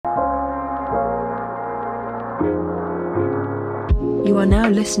You are now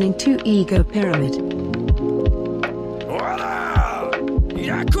listening to Ego Pyramid. Voilà!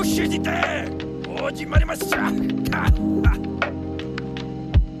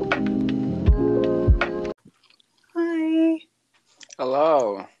 Hi.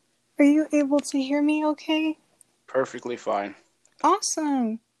 Hello. Are you able to hear me okay? Perfectly fine.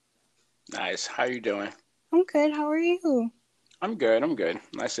 Awesome. Nice. How you doing? I'm good. How are you? I'm good.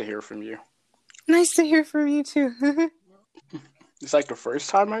 Nice to hear from you. Nice to hear from you too. It's like the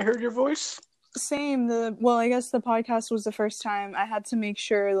first time I heard your voice. Same. I guess the podcast was the first time. I had to make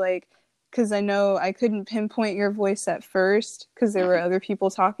sure, because I know I couldn't pinpoint your voice at first because there were other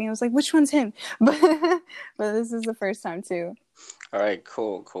people talking. I was like, which one's him? But this is the first time too. All right,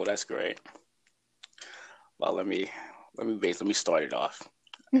 cool. That's great. Well, let me start it off.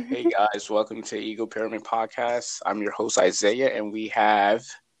 Hey guys, welcome to Ego Pyramid Podcast. I'm your host Isaiah, and we have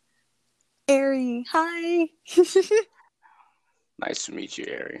Airi. Hi. Nice to meet you,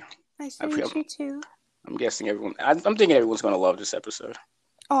 Airi. Nice to meet you too. I'm guessing I'm thinking everyone's gonna love this episode.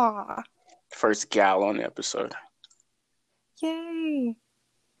 Aw. First gal on the episode. Yay.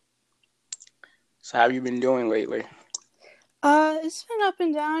 So how have you been doing lately? It's been up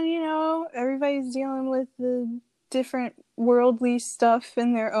and down, everybody's dealing with the different worldly stuff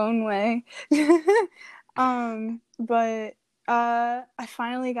in their own way. But I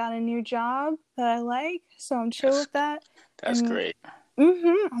finally got a new job that I like, so I'm chill with that. That's great.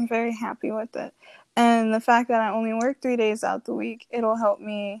 I'm very happy with it. And the fact that I only work 3 days out the week, it'll help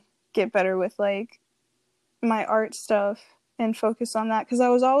me get better with my art stuff and focus on that, because I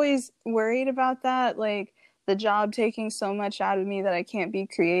was always worried about that, the job taking so much out of me that I can't be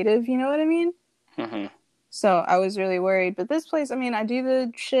creative, you know what I mean? Mm-hmm. So I was really worried. But this place, I do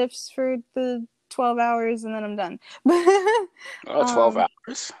the shifts for the 12 hours and then I'm done. 12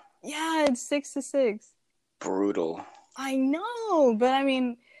 hours? Yeah, it's 6 to 6. Brutal. I know, but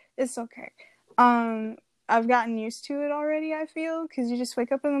it's okay. I've gotten used to it already, I feel, because you just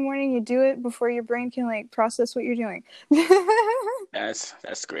wake up in the morning, you do it before your brain can process what you're doing.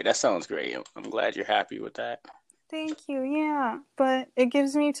 That's great. That sounds great. I'm glad you're happy with that. Thank you. Yeah, but it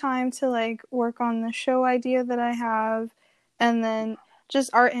gives me time to work on the show idea that I have, and then just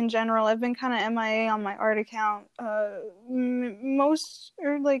art in general. I've been kind of MIA on my art account. I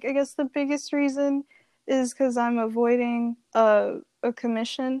guess the biggest reason is because I'm avoiding a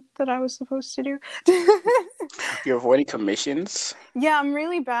commission that I was supposed to do. You're avoiding commissions? Yeah, I'm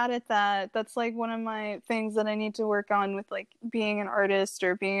really bad at that. That's one of my things that I need to work on with being an artist,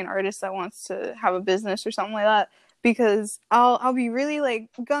 or being an artist that wants to have a business or something like that. Because I'll be really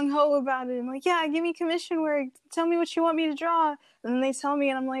gung ho about it. I'm like, yeah, give me commission work. Tell me what you want me to draw. And then they tell me,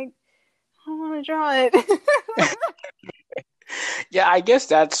 and I'm like, I don't want to draw it. Yeah, I guess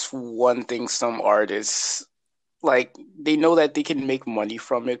that's one thing some artists, they know that they can make money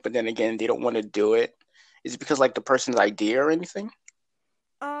from it, but then again, they don't want to do it. Is it because, the person's idea or anything?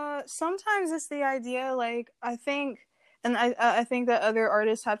 Sometimes it's the idea, I think, and I think that other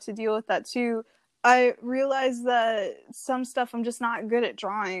artists have to deal with that too. I realize that some stuff I'm just not good at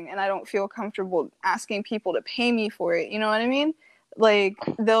drawing, and I don't feel comfortable asking people to pay me for it, you know what I mean?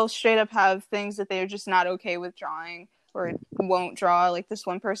 They'll straight up have things that they're just not okay with drawing, or won't draw. This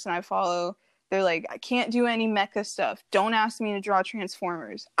one person I follow, they're like, I can't do any mecha stuff. Don't ask me to draw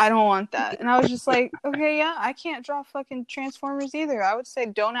Transformers. I don't want that. And I was just like, okay, yeah, I can't draw fucking Transformers either. I would say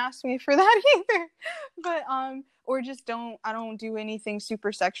don't ask me for that either. But, or just I don't do anything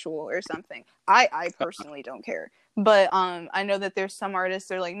super sexual or something. I personally don't care. But I know that there's some artists,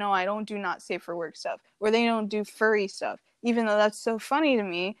 they're like, no, I don't do not safe for work stuff. Or they don't do furry stuff. Even though that's so funny to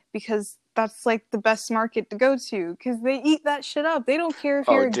me, because that's the best market to go to, because they eat that shit up. They don't care if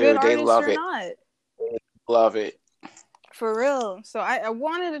you're a good artist or not. Love it. For real. So I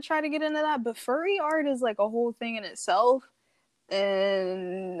wanted to try to get into that, but furry art is a whole thing in itself,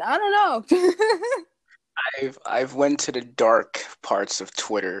 and I don't know. I've went to the dark parts of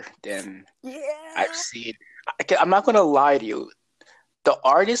Twitter, and yeah, I've seen. I'm not gonna lie to you. The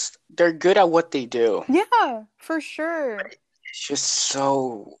artists, they're good at what they do. Yeah, for sure. It's just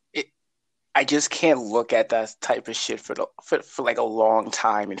so. I just can't look at that type of shit for a long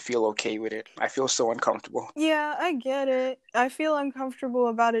time and feel okay with it. I feel so uncomfortable. Yeah, I get it. I feel uncomfortable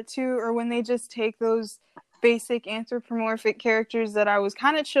about it too, or when they just take those basic anthropomorphic characters that I was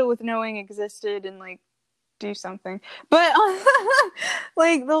kind of chill with knowing existed and do something. But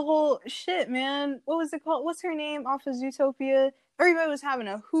the whole shit, man. What was it called? What's her name off of Zootopia? Everybody was having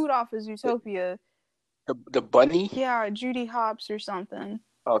a hoot off of Zootopia. The bunny? Yeah, Judy Hopps or something.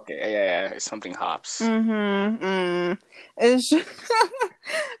 Okay, yeah, it's something hops. It's just...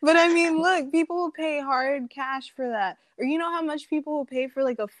 But I mean, look, people will pay hard cash for that. Or you know how much people will pay for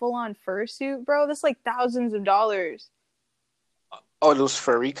like a full-on fursuit, bro? That's like thousands of dollars. Oh, those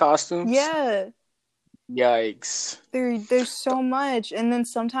furry costumes? Yeah. Yikes. There's so much, and then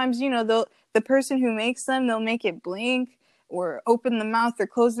sometimes the person who makes them, they'll make it blink or open the mouth or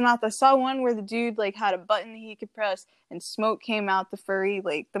close the mouth. I saw one where the dude like had a button he could press and smoke came out the furry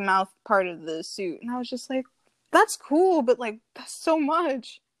like the mouth part of the suit, and I was just like, that's cool, but like that's so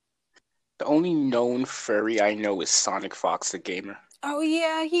much. The only known furry I know is Sonic Fox the Gamer. Oh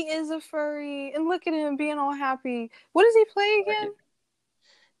yeah, he is a furry, and look at him being all happy. What does he play again?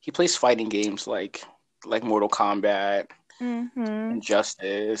 He plays fighting games like Mortal Kombat, Mm-hmm.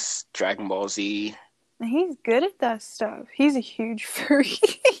 Injustice, Dragon Ball Z. And he's good at that stuff. He's a huge furry.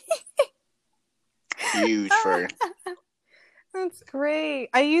 Huge furry. That's great.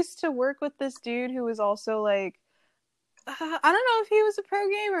 I used to work with this dude who was also like, I don't know if he was a pro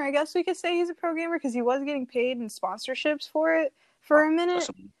gamer. I guess we could say he's a pro gamer because he was getting paid in sponsorships for it for a minute.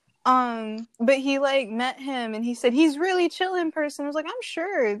 But he like met him and he said he's really chill in person. I was like, I'm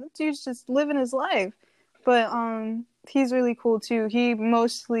sure that dude's just living his life. But he's really cool too. He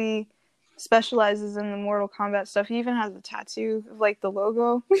mostly specializes in the Mortal Kombat stuff. He even has a tattoo of like the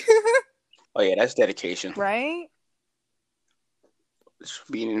logo. Oh yeah, that's dedication. Right?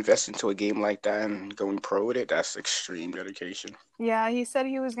 Being invested into a game like that and going pro with it, that's extreme dedication. Yeah, he said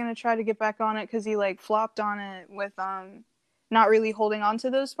he was gonna try to get back on it because he like flopped on it with not really holding on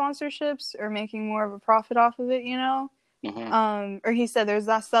to those sponsorships or making more of a profit off of it, Or he said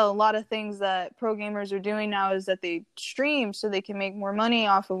that's a lot of things that pro gamers are doing now is that they stream so they can make more money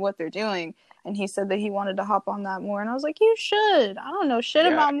off of what they're doing. And he said that he wanted to hop on that more, and I was like, you should. I don't know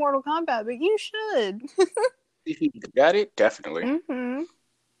shit about Mortal Kombat, but you should. If you got it, definitely. Mm-hmm.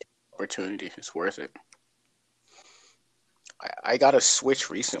 Opportunity, it's worth it. I got a Switch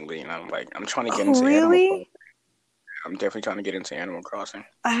recently, and I'm trying to get into Animal Crossing. I'm definitely trying to get into Animal Crossing.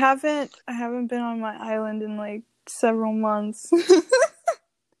 I haven't been on my island in like several months.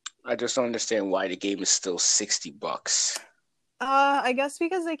 I just don't understand why the game is still $60. I guess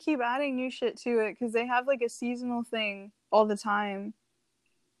because they keep adding new shit to it because they have like a seasonal thing all the time.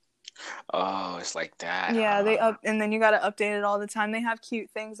 Oh, it's like that. Yeah, they and then you gotta update it all the time. They have cute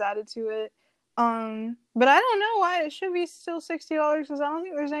things added to it. But I don't know why it should be still $60 because I don't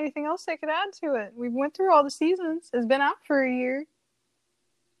think there's anything else they could add to it. We went through all the seasons. It's been out for a year.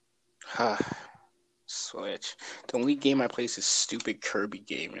 Switch. The only game I play is this stupid Kirby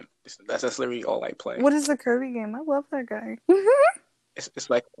game, and that's literally all I play. What is the Kirby game? I love that guy. It's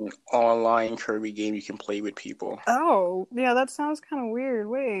like an online Kirby game you can play with people. Oh, yeah, that sounds kind of weird.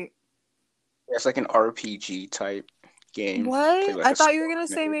 Wait. It's like an RPG type game. What? Like I thought you were gonna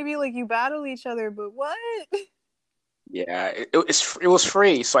say maybe like you battle each other, but what? Yeah, it was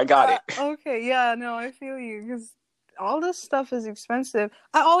free, so I got it. Okay, yeah, no, I feel you because all this stuff is expensive.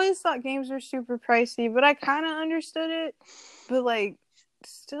 I always thought games were super pricey, but I kind of understood it. But like,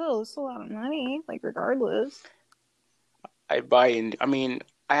 still, it's a lot of money. Like, regardless. I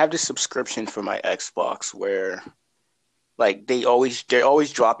have this subscription for my Xbox where like they're always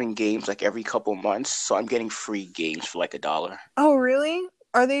dropping games like every couple months, so I'm getting free games for like $1. Oh, really?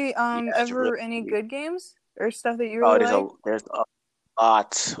 Are they ever really any good games or stuff that you really like? There's a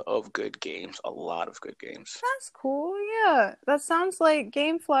lot of good games. A lot of good games. That's cool. Yeah, that sounds like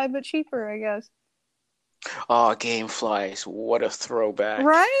GameFly but cheaper, I guess. Oh, GameFlies, what a throwback!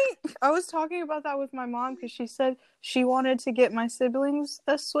 Right? I was talking about that with my mom because she said she wanted to get my siblings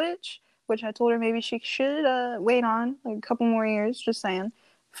a Switch, which I told her maybe she should wait on like a couple more years, just saying,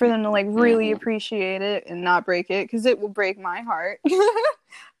 for them to like really appreciate it and not break it because it will break my heart.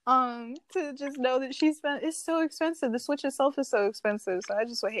 To just know that it's so expensive. The Switch itself is so expensive, so I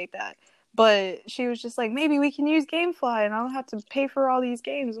just would hate that. But she was just like, maybe we can use GameFly and I don't have to pay for all these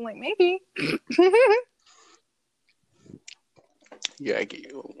games. I'm like, maybe. Yeah,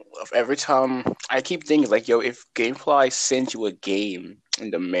 every time I keep thinking like, yo, if GameFly sends you a game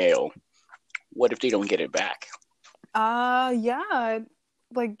in the mail, what if they don't get it back? Yeah.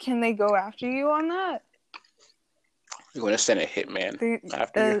 Like, can they go after you on that? You're going to send a hitman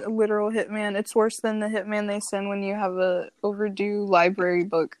after you. A literal hitman. It's worse than the hitman they send when you have a overdue library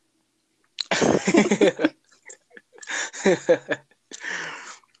book.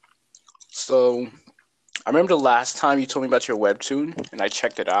 So, I remember the last time you told me about your webtoon, and I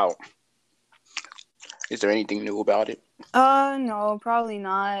checked it out. Is there anything new about it? No, probably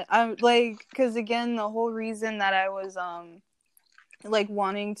not. I'm like, because again, the whole reason that I was like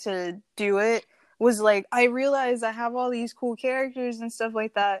wanting to do it was like, I realized I have all these cool characters and stuff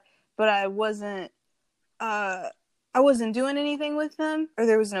like that, but I wasn't doing anything with them, or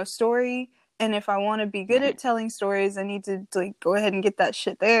there was no story. And if I want to be good at telling stories, I need to like go ahead and get that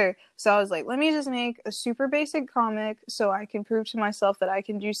shit there. So I was like, let me just make a super basic comic so I can prove to myself that I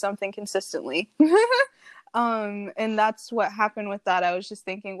can do something consistently. And that's what happened with that. I was just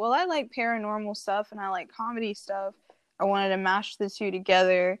thinking, well, I like paranormal stuff and I like comedy stuff. I wanted to mash the two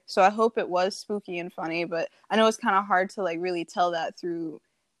together. So I hope it was spooky and funny, but I know it's kind of hard to like really tell that through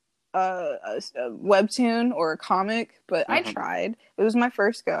a webtoon or a comic, but I tried. It was my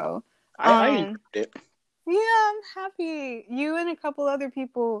first go. I enjoyed it. Yeah, I'm happy. You and a couple other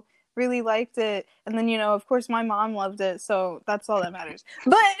people really liked it, and then of course my mom loved it, so that's all that matters.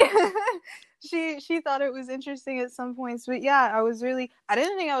 But she thought it was interesting at some points. But yeah, I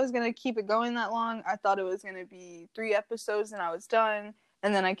didn't think I was gonna keep it going that long. I thought it was gonna be 3 episodes and I was done.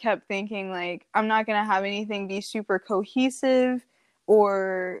 And then I kept thinking like I'm not gonna have anything be super cohesive,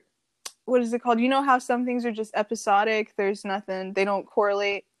 or what is it called? You know how some things are just episodic? There's nothing, they don't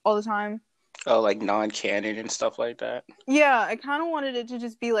correlate all the time. Oh, like non-canon and stuff like that. Yeah, I kind of wanted it to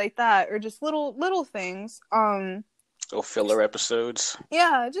just be like that, or just little things. Oh, filler episodes.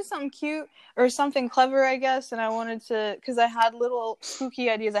 Yeah, just something cute or something clever, I guess. And I wanted to, because I had little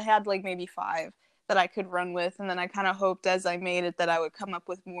spooky ideas. I had like maybe 5 that I could run with, and then I kind of hoped as I made it that I would come up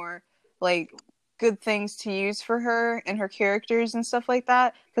with more like good things to use for her and her characters and stuff like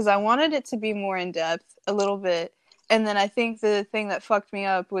that, because I wanted it to be more in depth a little bit. And then I think the thing that fucked me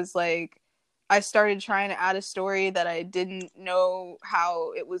up was like I started trying to add a story that I didn't know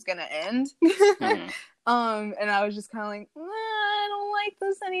how it was gonna end. And I was just kind of like, I don't like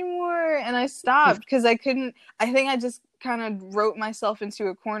this anymore, and I stopped because I couldn't. I think I just kind of wrote myself into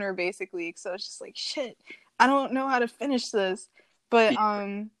a corner basically, so it's just like, shit, I don't know how to finish this. But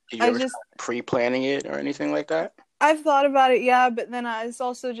Did you ever just pre-planning it or anything like that? I've thought about it, yeah, but then it's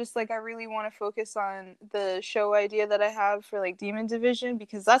also just like I really want to focus on the show idea that I have for like Demon Division,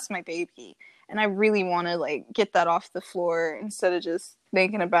 because that's my baby, and I really want to like get that off the floor instead of just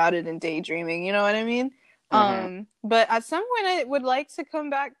thinking about it and daydreaming. You know what I mean? But at some point, I would like to come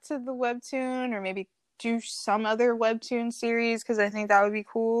back to the webtoon, or maybe do some other webtoon series, because I think that would be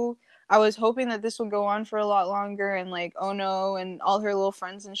cool. I was hoping that this would go on for a lot longer, and like Ono and all her little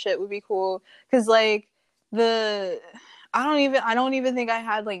friends and shit would be cool, because like I don't even think I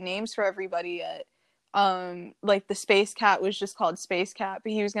had like names for everybody yet. Like the Space Cat was just called Space Cat,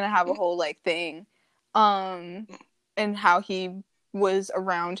 but he was gonna have a whole like thing, and how he was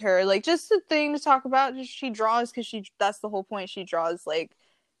around her, like just a thing to talk about. Just she draws because that's the whole point. She draws like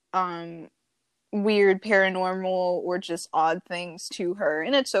weird paranormal or just odd things to her,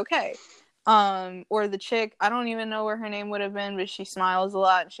 and it's okay. Or the chick, I don't even know where her name would have been, but she smiles a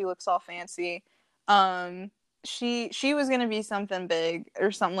lot and she looks all fancy. She was gonna be something big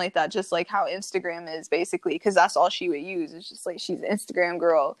or something like that, just like how Instagram is basically, because that's all she would use. It's just like she's an Instagram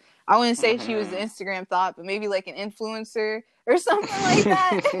girl. I wouldn't say she was the Instagram thought, but maybe like an influencer or something like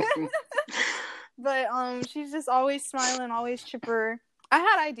that. But she's just always smiling, always chipper. I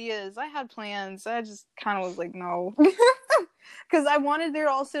had ideas, I had plans. I just kind of was like, no, because I wanted there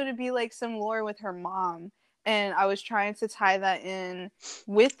also to be like some lore with her mom. And I was trying to tie that in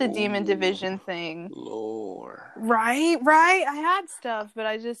with the Demon Division thing. Lore. Right. I had stuff, but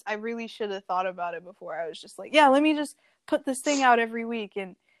I really should have thought about it before. I was just like, yeah, let me just put this thing out every week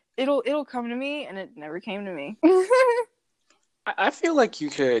and it'll come to me, and it never came to me. I feel like you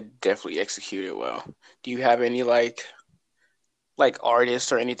could definitely execute it well. Do you have any like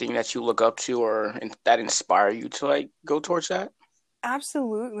artists or anything that you look up to or that inspire you to like go towards that?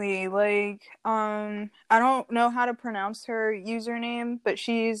 Absolutely. Like, I don't know how to pronounce her username, but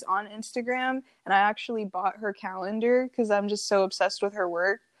she's on Instagram, and I actually bought her calendar because I'm just so obsessed with her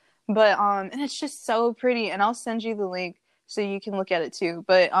work. But and it's just so pretty, and I'll send you the link so you can look at it too.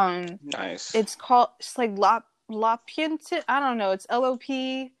 But Nice. it's like Lopinton. I don't know. It's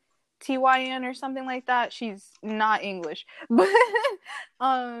Loptyn or something like that. She's not English, but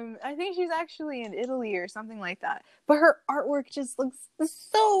I think she's actually in Italy or something like that. But her artwork just looks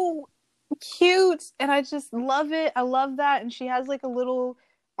so cute, and I just love it. I love that, and she has like a little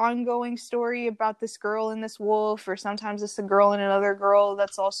ongoing story about this girl and this wolf, or sometimes it's a girl and another girl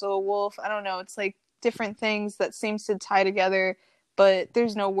that's also a wolf. I don't know. It's like different things that seems to tie together, but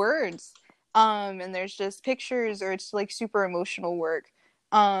there's no words. And there's just pictures, or it's like super emotional work.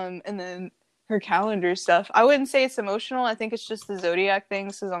 And then her calendar stuff, I wouldn't say it's emotional. I think it's just the zodiac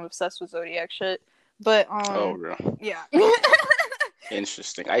things, because I'm obsessed with zodiac shit. But oh, bro. Yeah.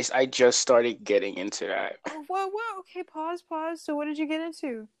 Interesting. I just started getting into that. Whoa. Okay, pause. So what did you get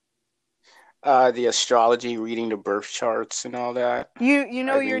into? The astrology, reading the birth charts and all that. You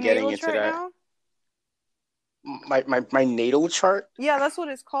know I've your been getting natal into chart that. now? My natal chart? Yeah, that's what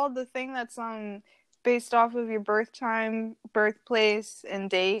it's called. The thing that's based off of your birth time, birthplace, and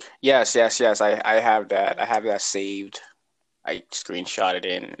date. Yes. I have that. I have that saved. I screenshot it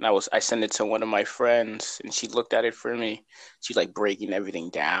in, and I sent it to one of my friends, and she looked at it for me. She's like breaking everything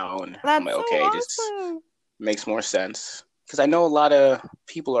down. I'm That's like, so okay, this awesome. makes more sense because I know a lot of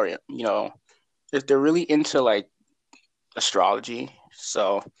people are, if they're really into like astrology.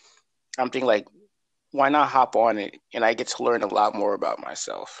 So I'm thinking like, why not hop on it and I get to learn a lot more about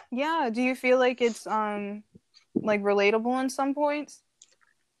myself. Yeah, do you feel like it's like relatable in some points?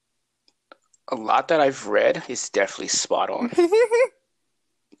 A lot that I've read is definitely spot on,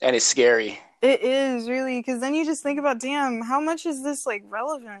 and it's scary. It is really, because then you just think about, damn, how much is this like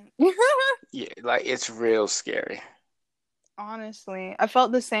relevant? Yeah, like it's real scary. Honestly, I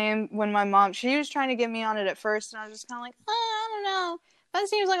felt the same when my mom, she was trying to get me on it at first, and I was just kind of like, I don't know. That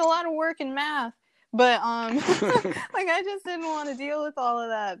seems like a lot of work in math. But like I just didn't want to deal with all of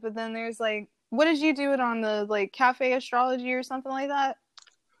that. But then there's like, what did you do it on, the like cafe astrology or something like that?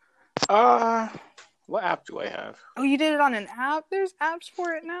 Uh, what app do I have? Oh, you did it on an app? There's apps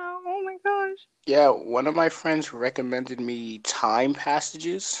for it now. Oh my gosh. Yeah, one of my friends recommended me time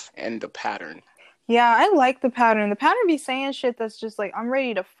passages and the pattern. Yeah, I like the pattern. The pattern be saying shit that's just like, I'm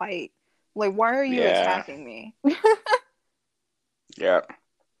ready to fight. Like, why are you Yeah, attacking me? yeah.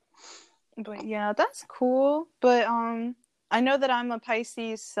 But yeah, that's cool. But I know that I'm a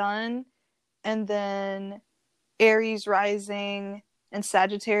Pisces sun, and then Aries rising and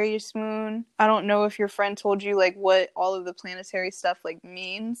Sagittarius moon. I don't know if your friend told you like what all of the planetary stuff like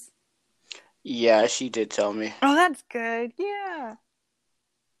means. Yeah, she did tell me. Oh, that's good. Yeah.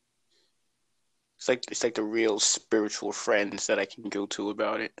 It's like the real spiritual friends that I can go to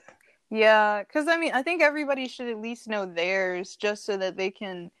about it. Yeah, because I mean, I think everybody should at least know theirs just so that they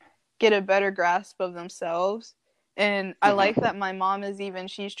can get a better grasp of themselves. And I like Hmm. that my mom is even,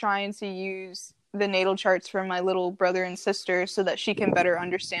 she's trying to use the natal charts for my little brother and sister so that she can better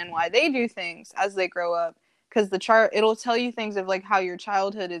understand why they do things as they grow up. Because the chart, it'll tell you things of like how your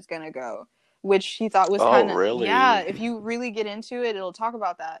childhood is going to go, which she thought was Oh, kind of, yeah, really? if you really get into it, it'll talk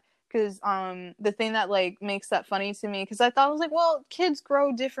about that. Because the thing that like makes that funny to me, because I thought, I was like, well, kids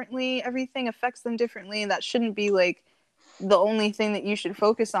grow differently, everything affects them differently, and that shouldn't be like the only thing that you should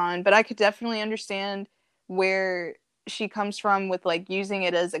focus on. But I could definitely understand where she comes from with like using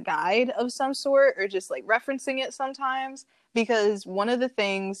it as a guide of some sort, or just like referencing it sometimes. Because one of the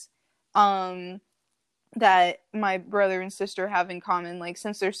things um that my brother and sister have in common, like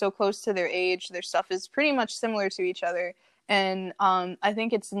since they're so close to their age, their stuff is pretty much similar to each other. And I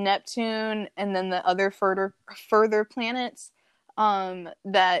think it's Neptune and then the other further planets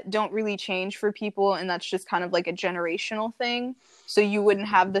that don't really change for people, and that's just kind of like a generational thing. So you wouldn't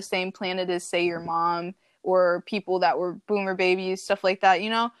have the same planet as, say, your mom or people that were boomer babies, stuff like that, you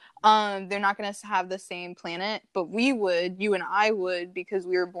know? They're not going to have the same planet, but we would, you and I would, because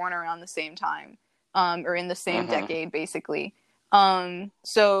we were born around the same time, or in the same Hmm. decade, basically.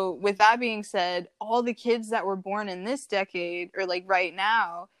 So with that being said, all the kids that were born in this decade, or like right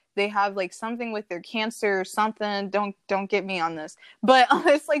now, they have like something with their cancer or something. Don't get me on this, but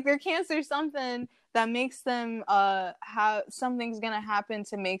it's like their cancer or something that makes them have, something's gonna happen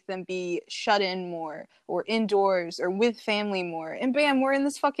to make them be shut in more or indoors or with family more. And bam, we're in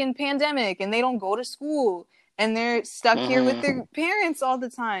this fucking pandemic, and they don't go to school, and they're stuck here with Hmm. their parents all the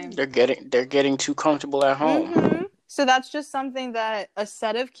time. They're getting too comfortable at home. So that's just something that a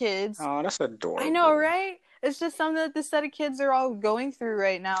set of kids, Oh, that's I know, adorable. right? It's just something that the set of kids are all going through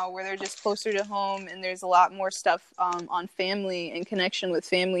right now, where they're just closer to home, and there's a lot more stuff on family and connection with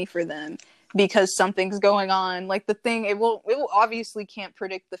family for them because something's going on. Like the thing, it will obviously can't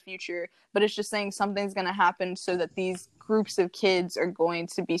predict the future, but it's just saying something's going to happen so that these groups of kids are going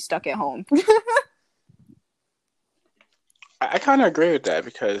to be stuck at home. I kind of agree with that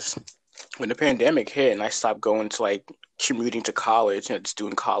because when the pandemic hit and I stopped going to like commuting to college and just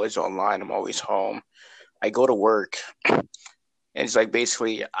doing college online, I'm always home. I go to work and it's like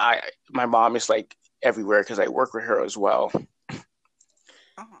basically my mom is like everywhere because I work with her as well.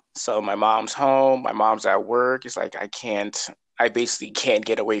 Uh-huh. So my mom's home, my mom's at work. It's like I basically can't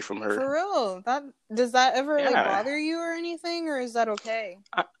get away from her. For real, that does that ever like Yeah. bother you or anything, or is that okay?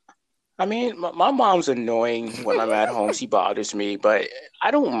 I, I mean, my mom's annoying when I'm at home. She bothers me, but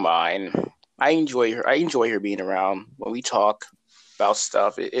I don't mind. I enjoy her. I enjoy her being around when we talk about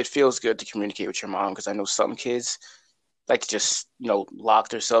stuff. It feels good to communicate with your mom because I know some kids like to just, lock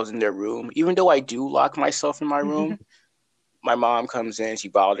themselves in their room. Even though I do lock myself in my room, my mom comes in, she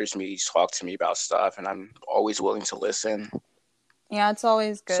bothers me, she talks to me about stuff, and I'm always willing to listen. Yeah, it's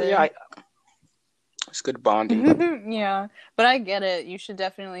always So good. yeah, it's good bonding. Yeah, but I get it. You should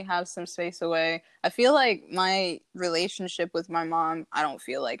definitely have some space away. I feel like my relationship with my mom, I don't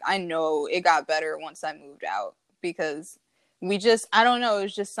feel like I know it got better once I moved out because I don't know, it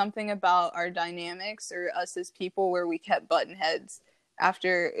was just something about our dynamics or us as people where we kept button heads.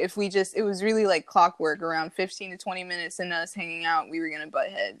 It was really like clockwork around 15 to 20 minutes into us hanging out, we were going to butt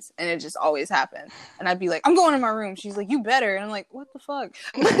heads. And it just always happened. And I'd be like, I'm going to my room. She's like, you better. And I'm like, what the fuck?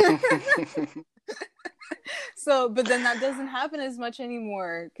 So, but then that doesn't happen as much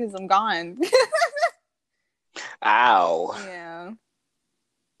anymore because I'm gone. Ow. Yeah.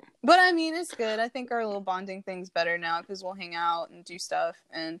 But I mean, it's good. I think our little bonding thing's better now because we'll hang out and do stuff.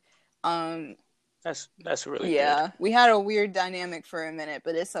 And that's really good. We had a weird dynamic for a minute,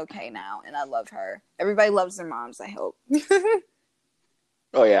 but it's okay now. And I love her. Everybody loves their moms, I hope.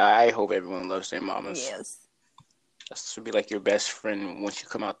 Oh, yeah. I hope everyone loves their mamas. Yes. This would be like your best friend once you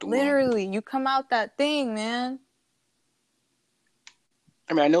come out the womb. Literally, you come out that thing, man.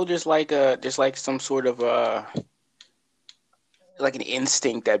 I mean, I know there's like some sort of like an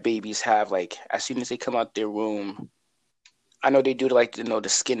instinct that babies have. Like as soon as they come out their womb, I know they do the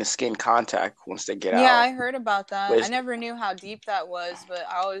skin to skin contact once they get out. Yeah, I heard about that. I never knew how deep that was, but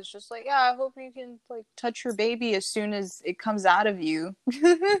I was just like, yeah, I hope you can like touch your baby as soon as it comes out of you.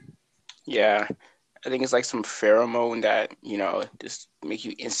 Yeah. I think it's like some pheromone that, just make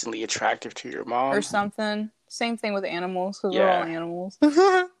you instantly attractive to your mom. Or something. Same thing with animals, because we're all animals.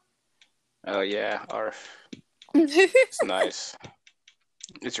 Oh, yeah. It's nice.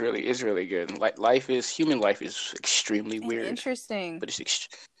 It's really good. Human life is extremely weird. Interesting. But it's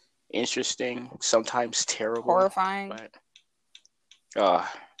interesting, sometimes terrible. Horrifying. But,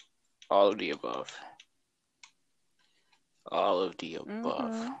 all of the above. All of the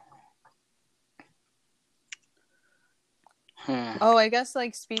above. Mm-hmm. Oh, I guess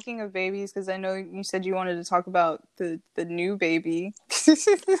like speaking of babies, because I know you said you wanted to talk about the new baby.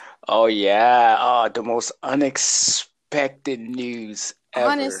 Oh yeah, the most unexpected news ever.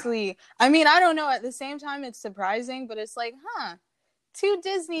 Honestly, I mean, I don't know. At the same time, it's surprising, but it's like, two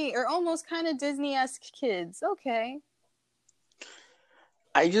Disney or almost kind of Disney-esque kids. Okay.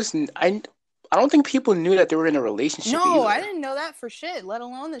 I don't think people knew that they were in a relationship. No, either. I didn't know that for shit. Let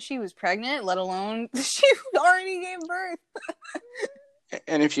alone that she was pregnant. Let alone that she already gave birth.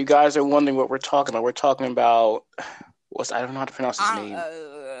 And if you guys are wondering what we're talking about, I don't know how to pronounce his name.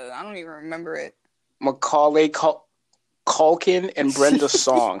 I don't even remember it. Macaulay Culkin and Brenda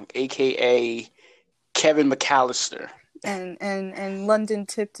Song, aka Kevin McAllister. And London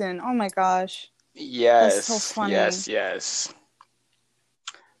Tipton. Oh my gosh. Yes. That's so funny. Yes.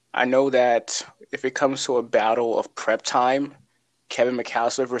 I know that if it comes to a battle of prep time, Kevin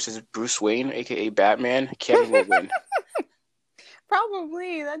McAllister versus Bruce Wayne, aka Batman, Kevin will win.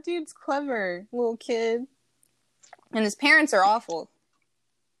 Probably. That dude's clever, little kid. And his parents are awful.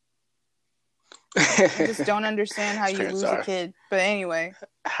 I just don't understand how you lose a kid. But anyway.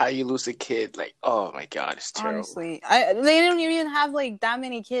 How you lose a kid, like, oh my god, it's terrible. Honestly. They don't even have like that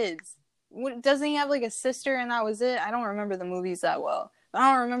many kids. Doesn't he have like a sister and that was it? I don't remember the movies that well.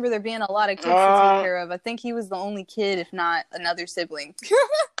 I don't remember there being a lot of kids to take care of. I think he was the only kid, if not another sibling.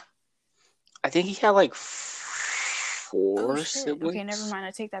 I think he had like 4 siblings. Okay, never mind.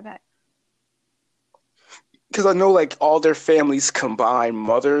 I take that back. Because I know like all their families combined,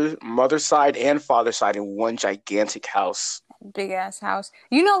 mother side and father side in one gigantic house. Big ass house.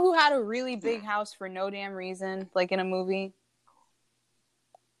 You know who had a really big house for no damn reason, like in a movie?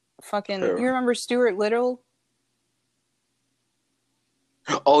 Fucking, you remember Stuart Little?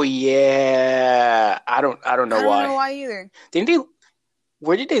 Oh yeah, I don't know why. I don't know why either. They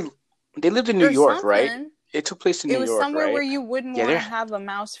lived in New York, right? It took place in New York, right? It was somewhere where you wouldn't want to have a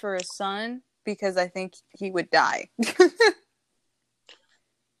mouse for a son because I think he would die. The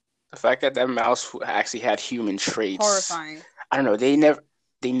fact that mouse actually had human traits. Horrifying. I don't know. They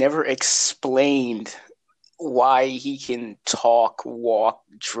never explained why he can talk, walk,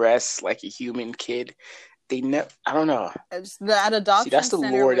 dress like a human kid. I don't know. That adoption. See, that's the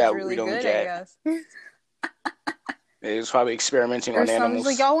center lore was that really we don't good, get. I guess. It was probably experimenting on animals.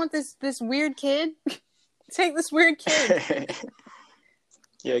 Like, y'all want this weird kid? Take this weird kid.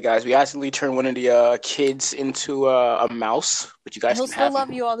 Yeah, guys, we accidentally turned one of the kids into a mouse, but you guys He'll can still have love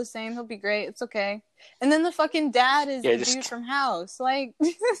him. you all the same. He'll be great. It's okay. And then the fucking dad is the dude from House. Like,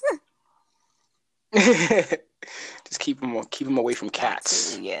 just keep him away from cats.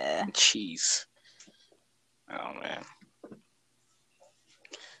 Absolutely, yeah. And cheese. Oh man.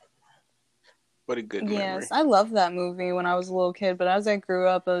 What a good memory. Yes, I loved that movie when I was a little kid, but as I grew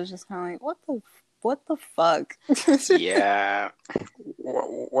up, I was just kind of like, what the fuck? Yeah.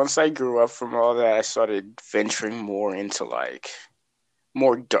 Once I grew up from all that, I started venturing more into like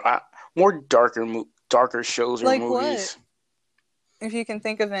more more darker shows or Like what? movies. If you can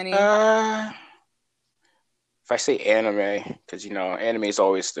think of any. Uh, if I say anime, because anime is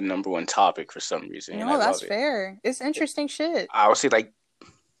always the number one topic for some reason, and I No, that's love it. fair. It's interesting shit. I would say like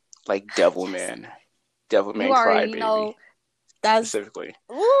Yes. Devilman, You Devilman already Crybaby know that's. specifically.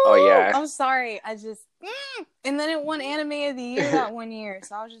 Oh Ooh, yeah. I'm sorry. I just. And then it won Anime of the Year that one year,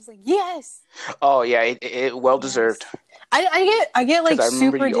 so I was just like, yes, Oh yeah, it well deserved. yes. I get Because like I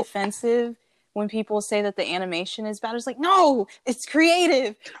remember super the defensive when people say that the animation is bad. It's like, no, it's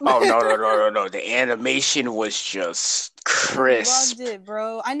creative. oh no, the animation was just I crisp. loved it,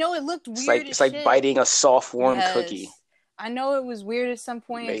 bro. I know it looked It's weird like as it's like shit. biting a soft warm cookie. Yes. I know it was weird at some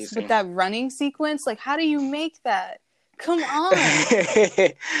points, but Amazing. that running sequence, like, how do you make that? Come on.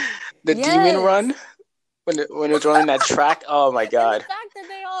 The demon run Yes. when it's running that track. Oh my And the god. fact that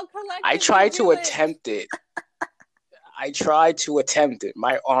they all I collectively tried to do it. attempt it.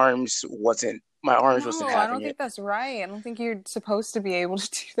 My arms wasn't No, I don't having it. think that's right. I don't think you're supposed to be able to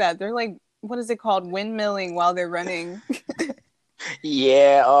do that. They're like, what is it called? Windmilling while they're running.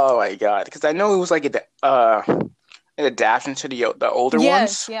 Yeah, oh my god. Because I know it was like an adaptation to the older Yes,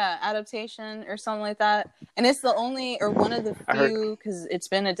 ones. yeah, adaptation or something like that. And it's the only or one of the I heard. few because it's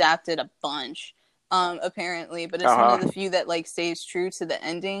been adapted a bunch, apparently. But it's one of the Uh-huh. few that like stays true to the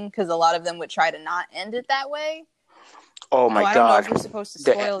ending because a lot of them would try to not end it that way. Oh Oh, my I don't know god. if we're supposed to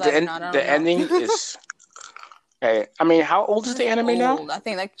The spoil the that or end not. I the don't know. ending is hey, I mean, how old is the It's anime now? old. I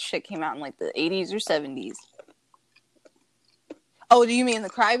think that shit came out in like the 80s or 70s. Oh, do you mean the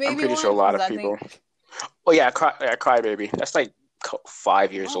I'm Crybaby pretty sure a one? lot Because of I think people. Oh yeah, Crybaby. That's like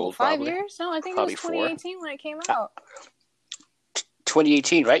 5 years no, old, 5 years. probably. No, I think it was Probably 4. 2018 when it came Uh, out.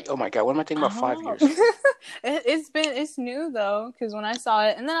 2018, right? Oh my God, what am I thinking I about don't 5 know. years? It's new though because when I saw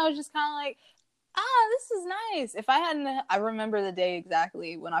it, and then I was just kind of like, this is nice. If I hadn't, I remember the day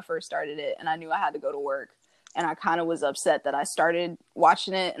exactly when I first started it, and I knew I had to go to work, and I kind of was upset that I started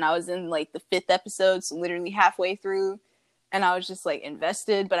watching it, and I was in like the 5th episode, so literally halfway through, and I was just like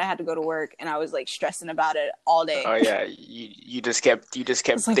invested, but I had to go to work, and I was like stressing about it all day. Oh yeah, you just kept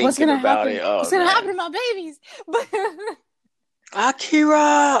It's like, what's thinking gonna about happen? it. Oh What's gonna happen man, to my babies? But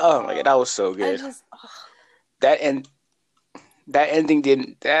Akira. Oh my God, that was so I good. just, That and that ending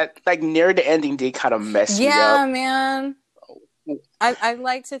didn't that like near the ending did kind of mess me yeah, up. man. I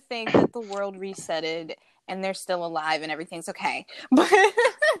like to think that the world resetted and they're still alive and everything's okay. But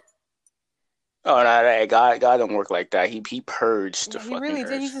Oh no, God don't work like that. He purged the yeah, he fucking really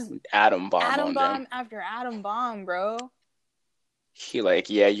did. He earth, just atom bomb atom on them. bomb after atom bomb, bro. He like,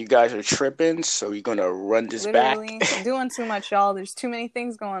 yeah, you guys are tripping, so you're gonna run this back. Literally doing too much, y'all. There's too many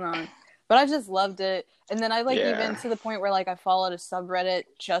things going on. But I just loved it. And then I like even Yeah. to the point where like I followed a subreddit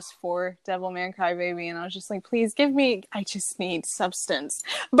just for Devilman Crybaby and I was just like, please give me I just need substance.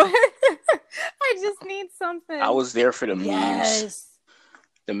 But I just need something. I was there for the memes, Yes.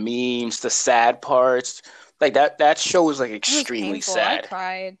 the sad parts. Like that show was like It was extremely painful. I sad,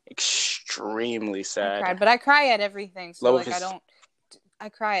 cried. extremely I sad. cried. But I cry at everything. So Love of like his. I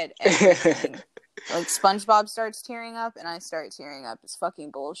cry at everything. Like SpongeBob starts tearing up and I start tearing up. It's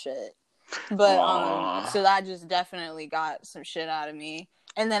fucking bullshit. But Aww. so that just definitely got some shit out of me.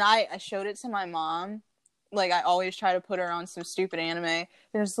 And then I showed it to my mom. Like I always try to put her on some stupid anime. And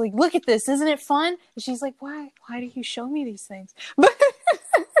it's like, look at this, isn't it fun? And she's like, why do you show me these things? But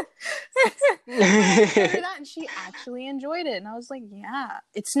I showed her that and she actually enjoyed it. And I was like, yeah,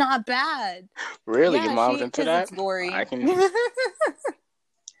 it's not bad. Really, your Yeah, mom's into because that? it's gory. I can.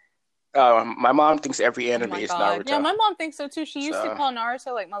 My mom thinks every Oh anime my is god. Yeah, Naruto. my mom thinks so too. She used to So call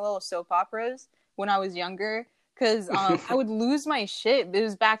Naruto like my little soap operas when I was younger. Because I would lose my shit. It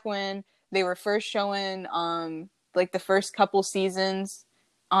was back when they were first showing like the first couple seasons.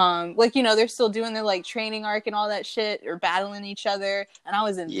 Like, you know, they're still doing their like training arc and all that shit or battling each other. And I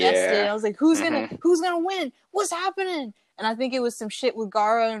was invested. yeah. I was like, who's gonna win? What's happening? And I think it was some shit with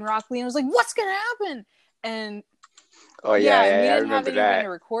Gara and Rock Lee. And I was like, what's gonna happen? And Oh yeah, and we yeah, I didn't have remember anything that. to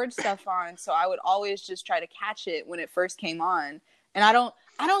record stuff on, so I would always just try to catch it when it first came on. And I don't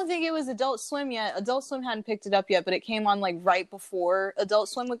think it was Adult Swim yet. Adult Swim hadn't picked it up yet, but it came on like right before Adult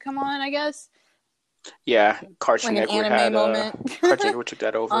Swim would come on, I guess. Yeah, Cartoon Like an Network anime had moment. Cartoon Network took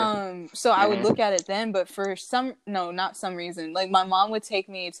that over. So I would hmm look at it then, but for not some reason. Like my mom would take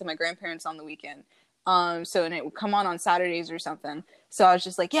me to my grandparents on the weekend. And it would come on Saturdays or something. So I was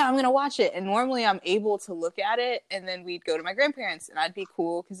just like, yeah, I'm going to watch it. And normally I'm able to look at it, and then we'd go to my grandparents, and I'd be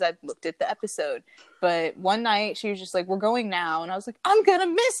cool because I'd looked at the episode. But one night she was just like, we're going now. And I was like, I'm going to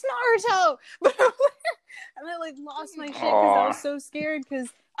miss Naruto. And I like lost my shit because I was so scared because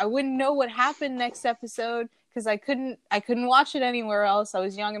I wouldn't know what happened next episode because I couldn't watch it anywhere else. I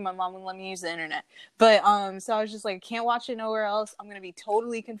was young and my mom wouldn't let me use the internet. But so I was just like, can't watch it nowhere else. I'm going to be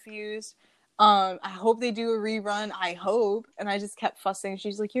totally confused. I hope they do a rerun. I hope. And I just kept fussing.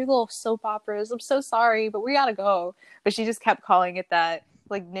 She's like, your little soap operas. I'm so sorry, but we gotta go. But she just kept calling it that,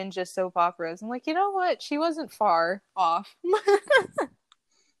 like ninja soap operas. I'm like, you know what? She wasn't far off.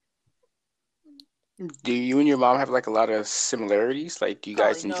 Do you and your mom have like a lot of similarities? Like, do you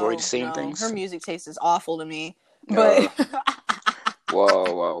guys enjoy the same things? Her music taste is awful to me. But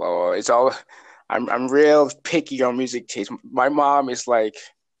whoa. It's all I'm real picky on music taste. My mom is like,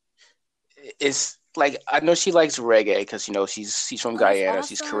 it's like, I know she likes reggae because, you know, she's from Guyana, awesome.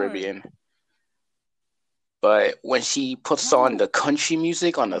 She's Caribbean. But when she puts on the country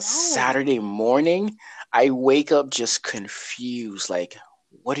music on a Saturday morning, I wake up just confused. Like,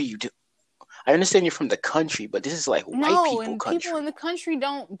 what are you doing? I understand you're from the country, but this is like white people country. People in the country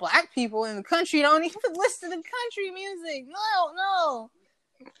black people in the country don't even listen to country music. No.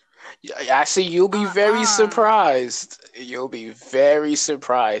 Actually, you'll be very surprised. You'll be very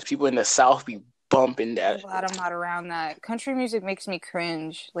surprised. People in the South be bumping that. I'm glad I'm not around that. Country music makes me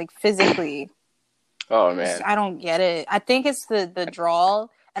cringe, like physically. Oh man, I don't get it. I think it's the drawl.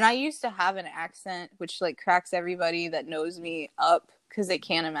 And I used to have an accent, which like cracks everybody that knows me up because they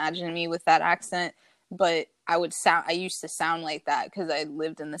can't imagine me with that accent. But I used to sound like that because I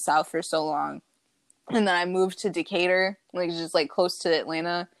lived in the South for so long. And then I moved to Decatur, like just like close to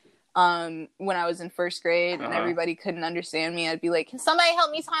Atlanta. When I was in first grade and everybody couldn't understand me, I'd be like, can somebody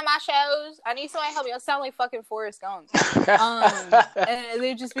help me tie my shoes? I need somebody to help me. I sound like fucking Forrest Gump. And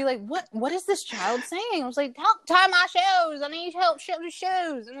they'd just be like, what is this child saying? I was like, help tie my shoes. I need help show the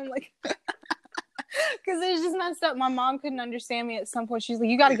shoes. And I'm like, because it was just messed up. My mom couldn't understand me at some point. She's like,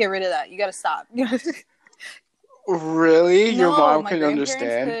 you got to get rid of that. You got to stop. Really? Your mom couldn't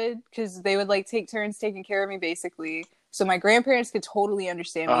understand? Because they would like take turns taking care of me basically. So my grandparents could totally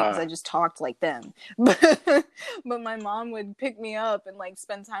understand me because I just talked like them. But my mom would pick me up and like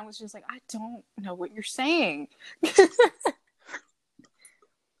spend time with. She was like, I don't know what you're saying.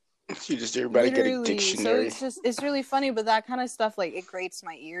 She just everybody get a dictionary. So it's really funny, but that kind of stuff like it grates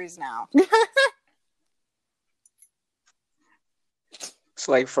my ears now.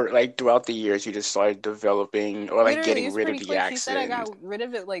 So like throughout the years, you just started developing or like getting rid of the accent. She said I got rid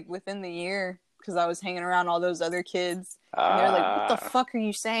of it like within the year. Because I was hanging around all those other kids. And they're like, what the fuck are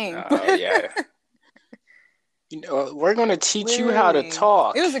you saying? Yeah. You know, we're going to teach you how to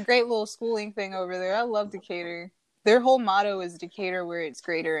talk. It was a great little schooling thing over there. I love Decatur. Their whole motto is Decatur where it's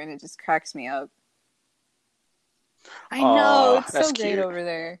greater, and it just cracks me up. I know. It's so great over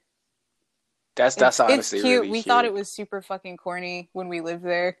there. That's honestly it's cute. Really we cute. Thought it was super fucking corny when we lived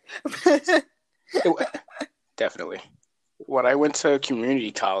there. Definitely. When I went to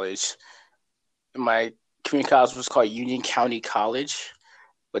community college, my community college was called Union County College,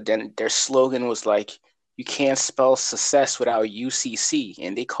 but then their slogan was like, you can't spell success without UCC,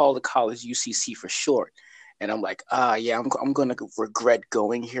 and they call the college UCC for short. And I'm like, yeah, I'm gonna regret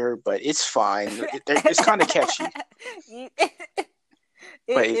going here, but it's fine. It's kind of catchy.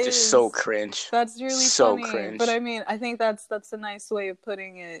 But it's just so cringe. That's really so funny. Cringe. But I mean, I think that's a nice way of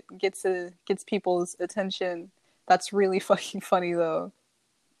putting it. Gets people's attention. That's really fucking funny though.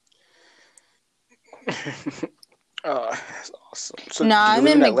 That's awesome. So I'm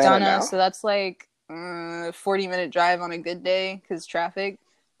in McDonough, so that's like 40-minute drive on a good day because traffic.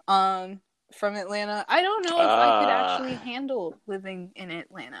 From Atlanta, I don't know if I could actually handle living in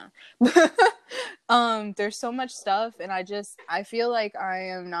Atlanta. There's so much stuff, and I feel like I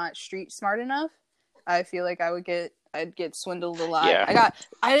am not street smart enough. I feel like I'd get swindled a lot. Yeah.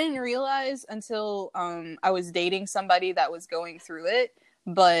 I didn't realize until I was dating somebody that was going through it.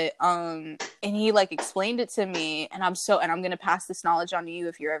 But and he like explained it to me, and I'm gonna pass this knowledge on to you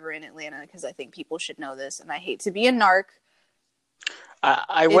if you're ever in Atlanta because I think people should know this, and I hate to be a narc.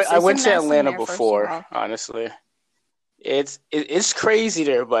 I went to Atlanta before. Honestly, it's crazy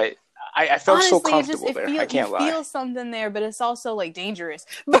there, but I felt so comfortable there. I can't lie. You feel something there, but it's also like dangerous.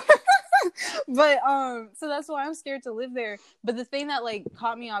 But so that's why I'm scared to live there. But the thing that like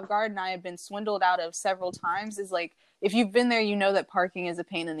caught me off guard and I have been swindled out of several times is like, if you've been there, you know that parking is a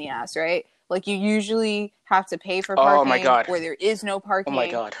pain in the ass, right? Like you usually have to pay for parking. Oh my God. Where there is no parking. Oh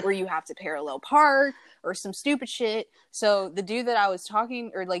my God. Where you have to parallel park or some stupid shit. So the dude that I was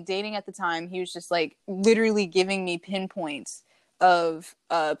talking or like dating at the time, he was just like literally giving me pinpoints of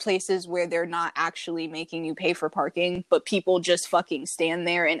places where they're not actually making you pay for parking, but people just fucking stand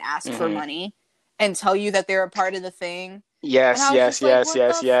there and ask for money and tell you that they're a part of the thing. And Yes, I was yes, just like, yes, what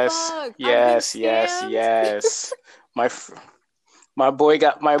yes, the yes, fuck? I've been yes, yes, scammed. yes. My boy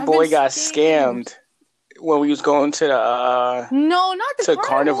got I've been scammed. scammed when we was going to the No, not the to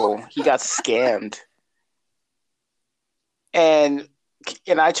carnival. carnival. He got scammed, and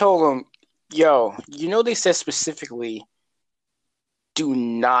I told him, "Yo, you know they said specifically, do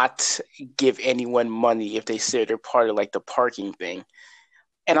not give anyone money if they say they're part of like the parking thing."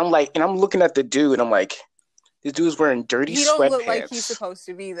 And I'm like, and I'm looking at the dude, and I'm like, this dude's wearing dirty He don't look like he's sweatpants. supposed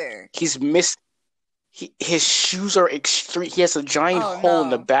to be there. He's missed. His shoes are extreme. He has a giant Oh hole in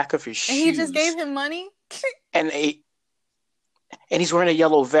the no. back of his And shoes. he just gave him money? and he's wearing a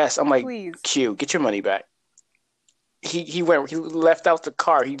yellow vest. I'm like, Please. Q, get your money back. He left out the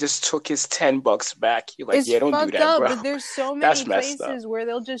car. He just took his $10 back. You're like, It's yeah, don't do fucked that, up, bro. but there's so That's many messed up. places where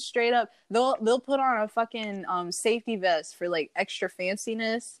they'll just straight up they'll put on a fucking safety vest for like extra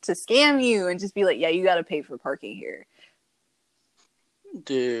fanciness to scam you and just be like, yeah, you gotta pay for parking here.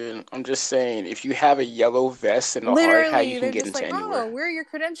 Dude, I'm just saying, if you have a yellow vest and a hard hat, Literally, you can they're get just into like, anywhere. oh, where are your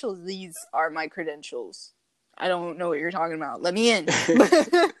credentials? These are my credentials. I don't know what you're talking about. Let me in.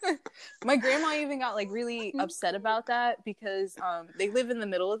 My grandma even got like really upset about that because they live in the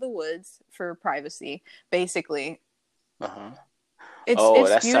middle of the woods for privacy, basically. Uh-huh. It's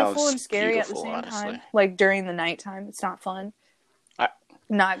That beautiful sounds and scary at the beautiful, same honestly. time. Like during the nighttime, it's not fun.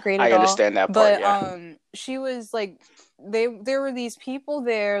 Not great at I all. understand that part, But yeah. she was like, there were these people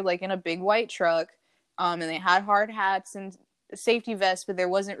there like in a big white truck, and they had hard hats and safety vests, but there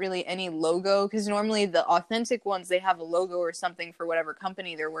wasn't really any logo because normally the authentic ones they have a logo or something for whatever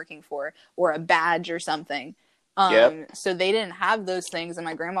company they're working for or a badge or something. Yep. So they didn't have those things, and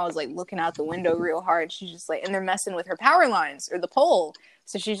my grandma was like looking out the window real hard. She's just like, and they're messing with her power lines or the pole.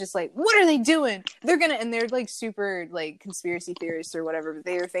 So she's just like, what are they doing? And they're like super like conspiracy theorists or whatever, but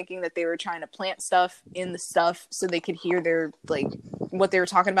they were thinking that they were trying to plant stuff in the stuff so they could hear their like what they were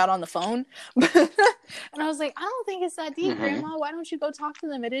talking about on the phone. And I was like, I don't think it's that deep, Grandma. Why don't you go talk to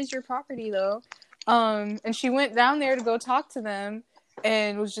them? It is your property though. And she went down there to go talk to them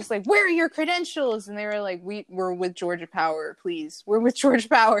and was just like, where are your credentials? And they were like, we're with Georgia Power, please. We're with Georgia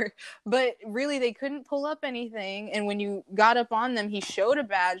Power. But really, they couldn't pull up anything. And when you got up on them, he showed a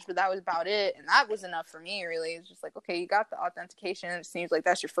badge, but that was about it. And that was enough for me, really. It's just like, okay, you got the authentication. It seems like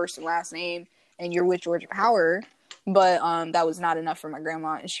that's your first and last name, and you're with Georgia Power. But that was not enough for my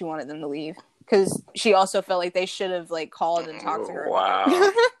grandma, and she wanted them to leave. Because she also felt like they should have like called and talked to her about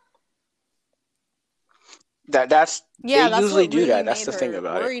it. That's Yeah, they that's usually what do really that. That's made the thing her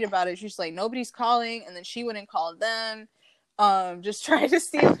about worried it. about it. She's like, nobody's calling, and then she wouldn't call them. Just trying to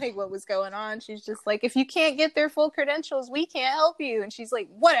see like what was going on. She's just like, if you can't get their full credentials, we can't help you. And she's like,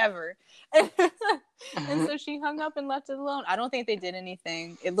 whatever. And so she hung up and left it alone. I don't think they did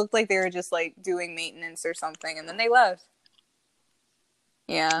anything. It looked like they were just like doing maintenance or something, and then they left.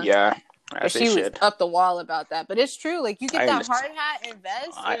 Yeah. Yeah. But she was up the wall about that. But it's true. Like you get that hard hat and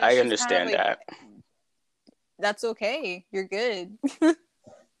vest. I understand kind of like, that. That's okay. You're good.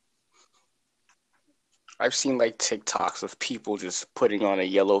 I've seen like TikToks of people just putting on a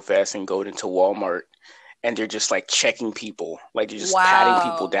yellow vest and going into Walmart, and they're just like checking people, like they're just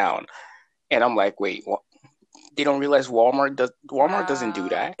patting people down. And I'm like, wait, they don't realize Walmart doesn't do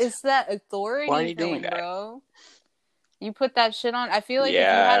that. It's that authority Why are they thing, doing that? bro. You put that shit on. I feel like if you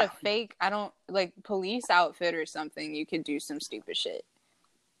had a fake, police outfit or something, you could do some stupid shit.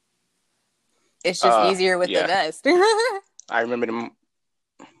 It's just easier with the vest. I remember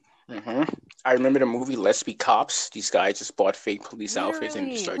the movie Let's Be Cops. These guys just bought fake police outfits and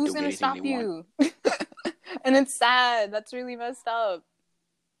just started doing anything they want. And it's sad. That's really messed up.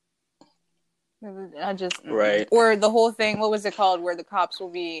 Right. Or the whole thing, what was it called, where the cops will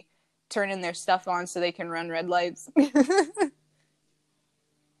be turning their stuff on so they can run red lights. My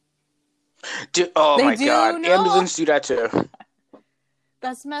God. No. Ambulance do that too.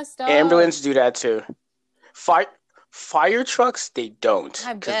 That's messed up. Ambulance do that too. Fire trucks, they don't.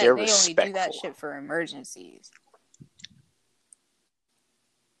 I bet they're they respectful. only do that shit for emergencies.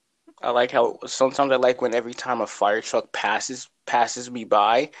 I like how sometimes when every time a fire truck passes me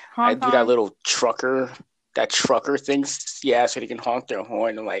by, I do that little trucker thing, yeah, so they can honk their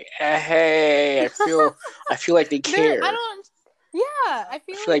horn. I'm like, hey, I feel like they care. I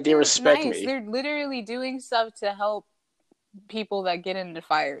feel like they respect me. They're literally doing stuff to help people that get into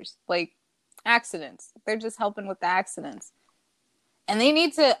fires, like accidents. They're just helping with the accidents. And they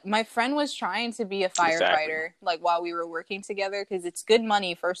need to. My friend was trying to be a firefighter, like while we were working together, because it's good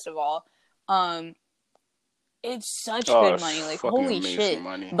money, first of all. It's such Oh, good it's money, like fucking holy amazing shit.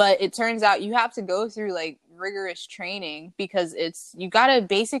 money. But it turns out you have to go through like rigorous training because you gotta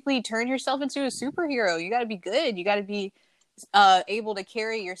basically turn yourself into a superhero. You gotta be good. You gotta be able to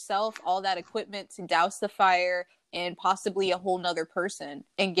carry yourself, all that equipment to douse the fire, and possibly a whole nother person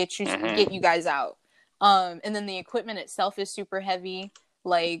and get you guys out. And then the equipment itself is super heavy,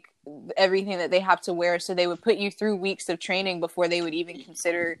 like everything that they have to wear. So they would put you through weeks of training before they would even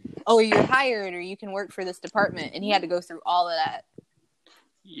consider, oh, you're hired or you can work for this department. And he had to go through all of that.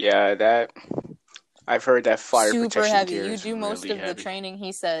 Yeah, that I've heard that fire Super protection heavy. gear You is do most really of the heavy. training,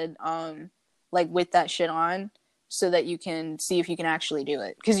 he said, like with that shit on, so that you can see if you can actually do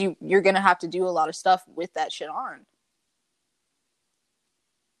it. Because you're gonna have to do a lot of stuff with that shit on.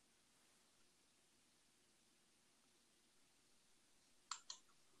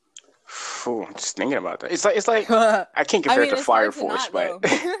 Ooh, just thinking about that. It's like I can't compare it to it's Fire hard to Force, not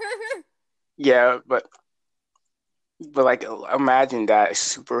but though. yeah, but like imagine that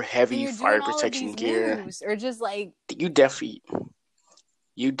super And heavy you're doing fire all of protection these gear. moves, or just like You definitely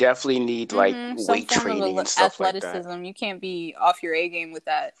you definitely need like some weight form training of and stuff like that. athleticism. You can't be off your A game with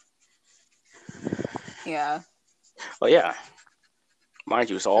that. Yeah. Well, yeah, mind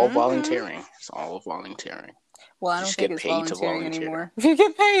you, it's all Mm-hmm. volunteering. It's all volunteering. Well, I You don't just think get it's paid to volunteering volunteer. anymore. If you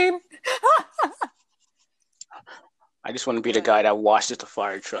get paid. I just want to be the guy But that washes the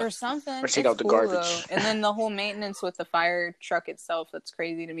fire truck or something. or take It's out the cool garbage. though. And then the whole maintenance with the fire truck itself, that's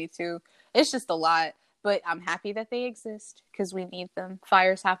crazy to me too. It's just a lot. But I'm happy that they exist because we need them.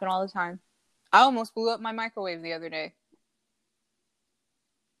 Fires happen all the time. I almost blew up my microwave the other day.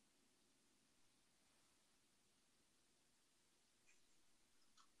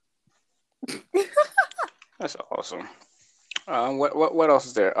 That's awesome. What else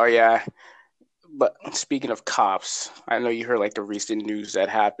is there? Oh yeah, but speaking of cops, I know you heard like the recent news that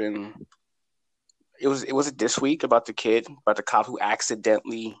happened. It was this week about the cop who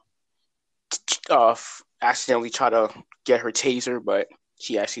accidentally tried to get her taser, but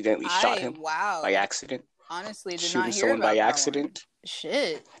she accidentally shot him by Wow. accident, Honestly, did not shooting hear someone by about that one. accident.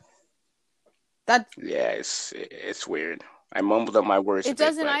 Shit. That Yeah, it's weird. I mumbled up my words a it bit,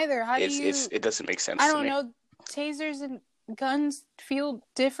 doesn't but either. How do it's you it doesn't make I sense to don't me. know. Tasers and guns feel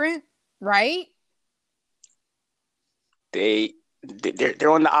different, right? They're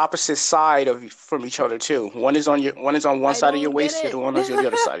on the opposite side from each other too. One is on one I side of your don't get waist, the other one is on the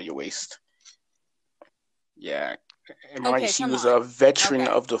other it. side of your waist. Yeah, and mind you, Okay, she come was on. a veteran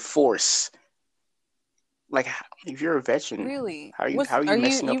Okay. of the force. Like, if you're a veteran, Really? how are you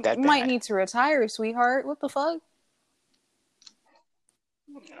messing up You that might bad? need to retire, sweetheart. What the fuck?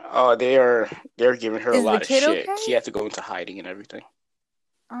 Oh, they're giving her a Is the lot of kid shit. okay? She had to go into hiding and everything.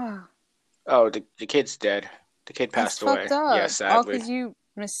 Oh, Oh, the kid's dead. The kid that's passed away. fucked Yeah, up. All sadly. because you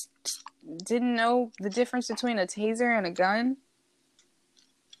didn't know the difference between a taser and a gun?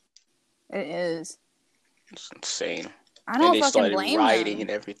 It is. It's insane. I And don't they fucking started blame rioting them. and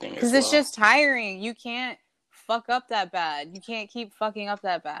everything Because as it's well. just tiring. You can't fuck up that bad. You can't keep fucking up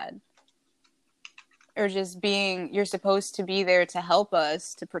that bad. Or just you're supposed to be there to help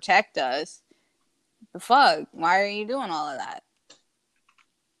us, to protect us. The fuck? Why are you doing all of that?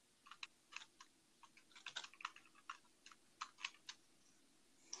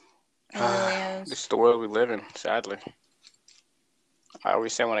 It really is. This is the world we live in, sadly. I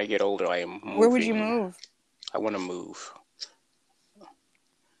always say when I get older, I am Where would you moving. move? I want to move.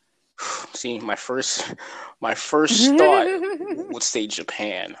 See, my first thought would say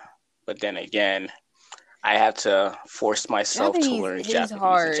Japan, but then again, I have to force myself to Japanese learn is Japanese, and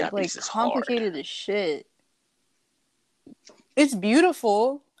hard. Like, Japanese is hard. complicated as shit. It's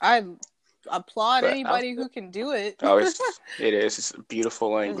beautiful. I applaud But anybody who can do it. it's a beautiful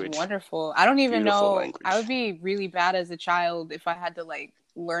It's language, wonderful. I don't even beautiful know. I language. would be really bad as a child if I had to, like,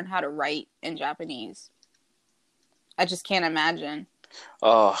 learn how to write in Japanese. I just can't imagine.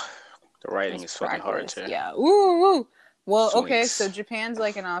 Oh, the writing Just is fucking hard practice. too. Yeah. Ooh. Well, okay, so Zoinks. Japan's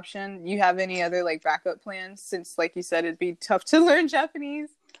like an option. You have any other like backup plans since like you said it'd be tough to learn Japanese?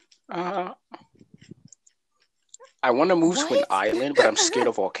 Uh, I want to move to an What? island, but I'm scared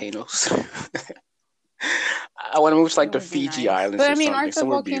of volcanoes. I want to move to like It the would be Fiji nice. Islands But I or mean, something, aren't the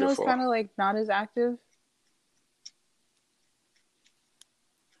somewhere volcanoes beautiful. kind of like not as active?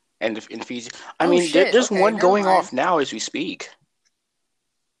 And in Fiji, I Oh mean, shit. there's Okay, one never going mind. off now as we speak.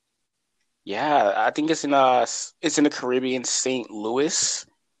 Yeah, I think it's in the Caribbean, St. Louis.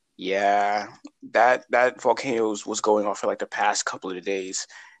 Yeah, that volcano was going off for like the past couple of days,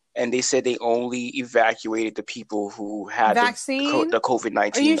 and they said they only evacuated the people who had Vaccine? the COVID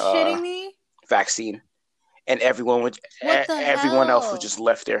Are you 19 shitting me? vaccine, and What the everyone else was hell? just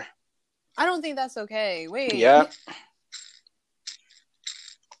left there. I don't think that's okay. Wait. Yeah,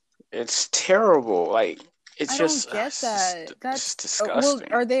 it's terrible. Like it's I don't just, get that. it's That's well,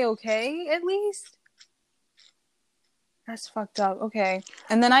 disgusting. are they okay at least? That's fucked up. Okay.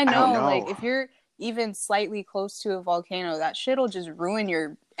 And then I I don't know, like, know. if you're even slightly close to a volcano, that shit'll just ruin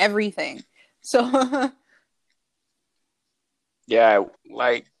your everything. So, Yeah,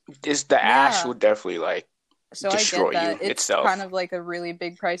 like this, the ash yeah. will definitely like So I destroy get you that. It's kind itself. of like a really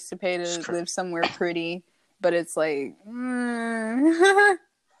big price to pay It's to cr- live somewhere pretty, but it's like,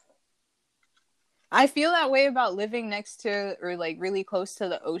 I feel that way about living next to or like really close to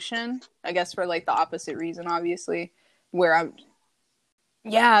the ocean. I guess for like the opposite reason, obviously, where I'm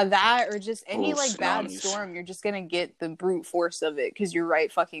yeah, that or just any Ooh, like bad tsunamis. storm, you're just gonna get the brute force of it because you're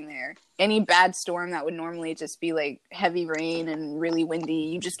right fucking there. Any bad storm that would normally just be like heavy rain and really windy,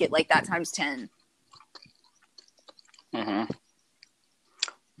 you just get like that times 10. Hmm.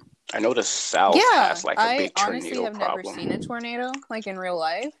 I know the South Yeah, has like a I big honestly tornado have never seen a problem. tornado like in real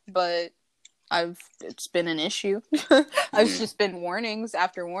life, but it's been an issue. I've Hmm. just been warnings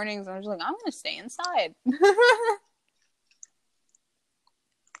after warnings. I'm just like, I'm gonna stay inside.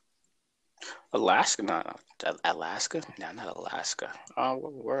 Alaska, Alaska, no, not Alaska.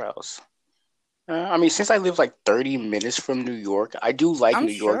 Where else? I mean, since I live like 30 minutes from New York, I do like I'm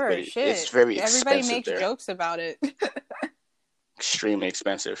New York, but sure. it's Shit, very everybody expensive makes there. jokes about it. Extremely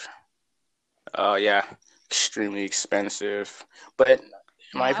expensive. Yeah, extremely expensive. But in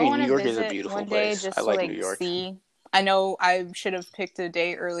Yeah, my I opinion, want New to York is a visit beautiful one day place. I just to like New like York. see. I know I should have picked a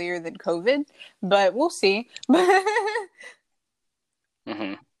day earlier than COVID, but we'll see.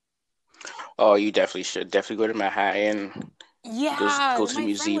 Hmm. Oh, you definitely should. Definitely go to Manhattan. Go Yeah, to the my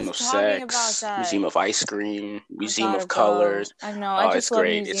friend Museum was of talking about Sex, Museum that. of Ice Cream, I Museum gotta of go. Colors. I know. I Oh, it's just love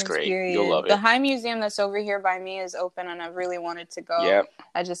great. It's museums, great. You'll period. love The it. High Museum that's over here by me is open, and I really wanted to go. Yep.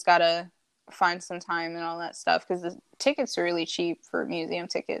 I just gotta find some time and all that stuff because the tickets are really cheap for museum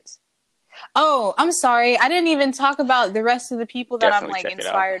tickets. Oh, I'm sorry. I didn't even talk about the rest of the people that I'm Definitely like check it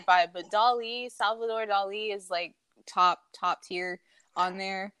out. inspired by, but Dali, Salvador Dali is like top tier on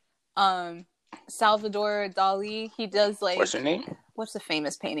there. Um Salvador Dali, he does What's like her name? what's the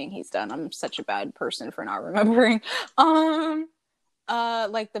famous painting he's done? I'm such a bad person for not remembering. Um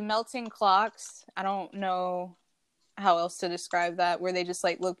like the melting clocks. I don't know how else to describe that, where they just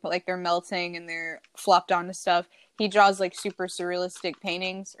like look like they're melting and they're flopped onto stuff. He draws like super surrealistic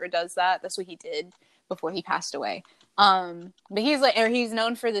paintings or does that. That's what he did before he passed away. But he's like, or he's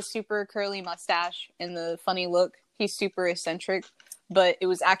known for the super curly mustache and the funny look. He's super eccentric, but it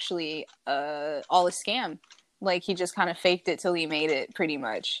was actually all a scam. Like he just kind of faked it till he made it, pretty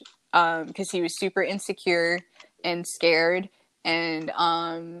much. Because he was super insecure and scared and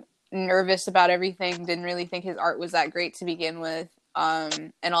nervous about everything, didn't really think his art was that great to begin with,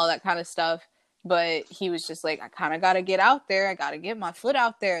 and all that kind of stuff. But he was just like, I kind of got to get out there. I got to get my foot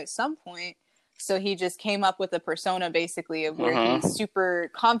out there at some point. So he just came up with a persona basically of where he's Mm-hmm. super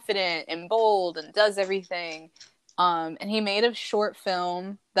confident and bold and does everything. And he made a short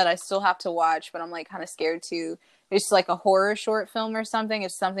film that I still have to watch, but I'm like kind of scared to. It's like a horror short film or something.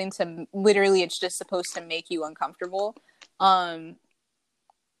 It's something to literally, it's just supposed to make you uncomfortable. Um,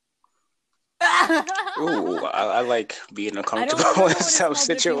 Ooh, I like being I don't uncomfortable in remember what it's some called,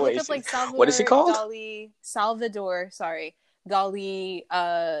 but if you look up like situations. What is it called? Salvador Dali,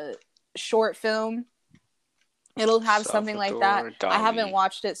 short film, it'll have something like that. Salvador I haven't Dali.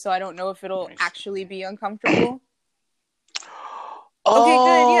 watched it, so I don't know if Let it'll me actually see. be uncomfortable. Okay,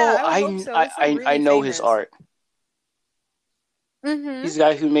 good. Yeah, Oh, I would hope so. It's like I really know his famous. art. Mm-hmm. He's the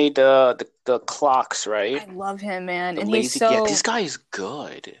guy who made the clocks, I right? love him, man, The and he's lazy. Yeah, this so. guy is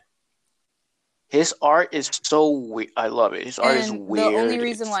good. His art is so weird. I love it. His art is And the only weird.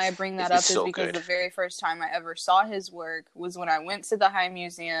 reason why I bring that It's up is so because good. the very first time I ever saw his work was when I went to the High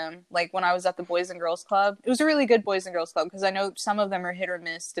Museum, like when I was at the Boys and Girls Club. It was a really good Boys and Girls Club because I know some of them are hit or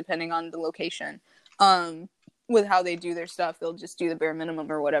miss depending on the location. With how they do their stuff, they'll just do the bare minimum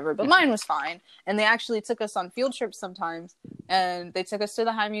or whatever. But mine was fine, and they actually took us on field trips sometimes, and they took us to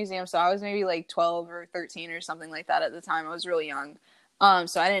the High Museum. So I was maybe like 12 or 13 or something like that at the time. I was really young.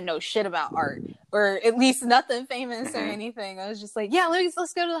 So I didn't know shit about art, or at least nothing famous or Hmm. anything. I was just like, yeah,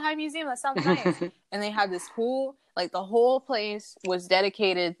 let's go to the High Museum. That sounds nice. And they had this cool, like the whole place was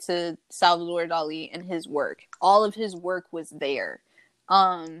dedicated to Salvador Dali and his work. All of his work was there.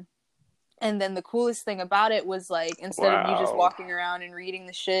 Um, and then the coolest thing about it was like instead of you just Wow. walking around and reading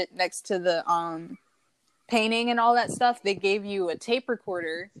the shit next to the painting and all that stuff, they gave you a tape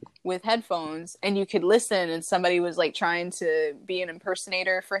recorder with headphones, and you could listen, and somebody was like trying to be an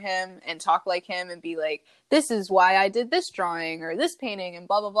impersonator for him and talk like him and be like, this is why I did this drawing or this painting and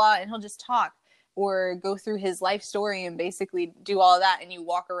blah blah blah, and he'll just talk or go through his life story and basically do all that, and you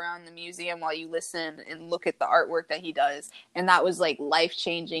walk around the museum while you listen and look at the artwork that he does. And that was like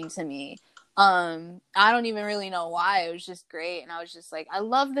life-changing to me. I don't even really know why. It was just great, and I was just like, I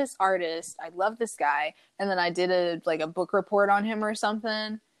love this artist, I love this guy. And then I did a book report on him or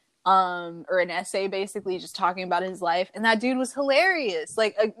something, or an essay basically just talking about his life, and that dude was hilarious.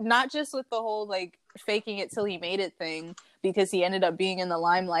 Like, not just with the whole like faking it till he made it thing, because he ended up being in the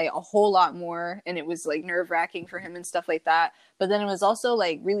limelight a whole lot more, and it was like nerve-wracking for him and stuff like that. But then it was also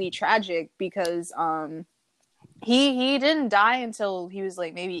like really tragic because he didn't die until he was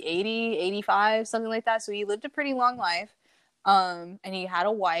like maybe 80, 85, something like that. So he lived a pretty long life. And he had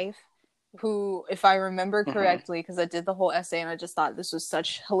a wife who, if I remember correctly, because I did the whole essay and I just thought this was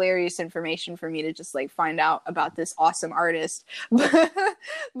such hilarious information for me to just like find out about this awesome artist. But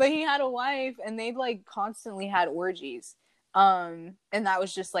he had a wife, and they'd like constantly had orgies. And that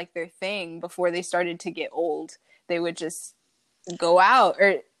was just like their thing before they started to get old. They would just go out,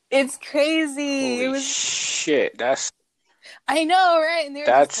 or it's crazy. Holy it was shit, I know, right? And they were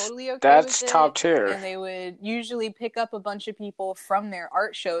just totally okay with it. top tier. And they would usually pick up a bunch of people from their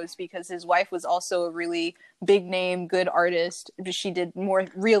art shows, because his wife was also a really big name, good artist. She did more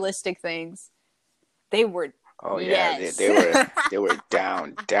realistic things. They were yes. they were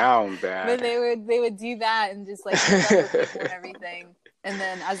down bad. But they would do that and just like hook up with people and everything. And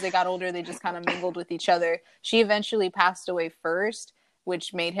then as they got older, they just kind of mingled with each other. She eventually passed away first,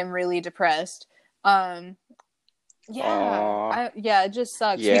 which made him really depressed. It just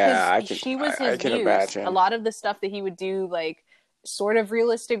sucks, because she was his muse. Imagine. A lot of the stuff that he would do, like sort of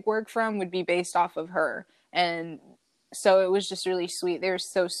realistic work from, would be based off of her, and so it was just really sweet. They were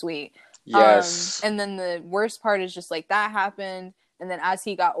so sweet. Yes. And then the worst part is just like that happened, and then as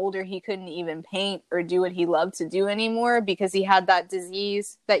he got older, he couldn't even paint or do what he loved to do anymore, because he had that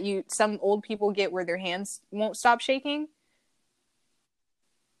disease that some old people get where their hands won't stop shaking.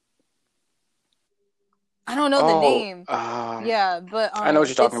 I don't know the name. But I know what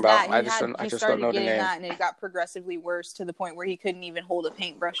you're talking about. I just don't know the name. That, and it got progressively worse to the point where he couldn't even hold a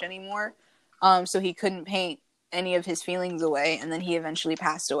paintbrush anymore. So he couldn't paint any of his feelings away, and then he eventually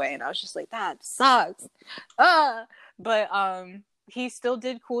passed away. And I was just like, that sucks. But he still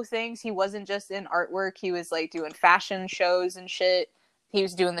did cool things. He wasn't just in artwork. He was like doing fashion shows and shit. He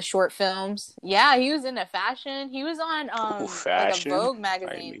was doing the short films. Yeah, he was into fashion. He was on like a Vogue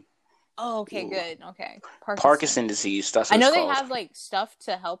magazine. Oh, okay, good. Okay. Parkinson's disease. That's what I know it's they called. have like stuff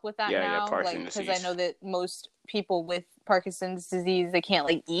to help with that now. Yeah, Parkinson's because disease. I know that most people with Parkinson's disease, they can't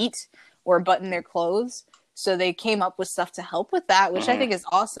like eat or button their clothes. So they came up with stuff to help with that, which I think is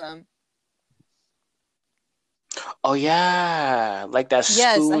awesome. Oh yeah, like that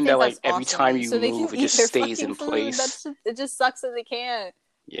spoon that like every time you move, it just stays in place. It just sucks that they can't.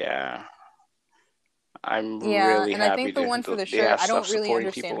 Yeah. I'm really and happy I think the one for the shirt, I don't really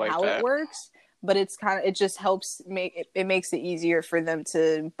understand how it works, but it just helps makes it easier for them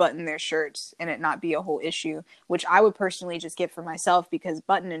to button their shirts and it not be a whole issue, which I would personally just get for myself, because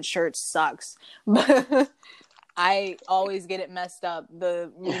buttoning shirts sucks. I always get it messed up.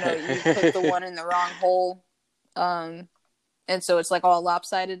 You put the one in the wrong hole, and so it's like all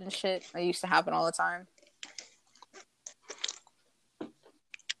lopsided and shit. It used to happen all the time.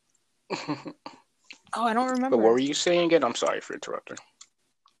 Oh, I don't remember. But what were you saying again? I'm sorry for interrupting.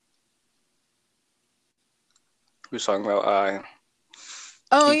 We were talking about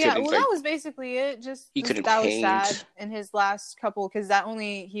that was basically it. Just he couldn't that paint. Was sad in his last couple, because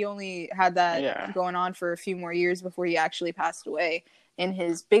he only had that going on for a few more years before he actually passed away in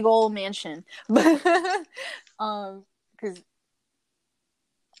his big old mansion. Because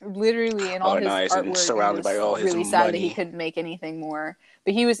literally in all his artwork, and surrounded by all his really sad money. that he couldn't make anything more.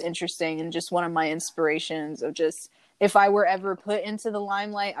 But he was interesting and just one of my inspirations of just, if I were ever put into the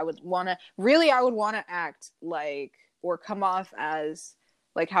limelight, I would want to act like, or come off as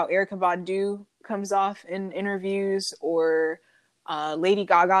like how Erykah Badu comes off in interviews, or Lady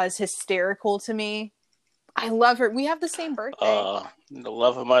Gaga is hysterical to me. I love her. We have the same birthday. The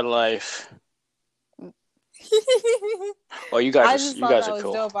love of my life. Well, you guys are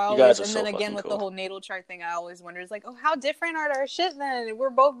cool. Dope. You guys are and so then again with cool. the whole natal chart thing, I always wonder, is like, oh, how different are our shit then?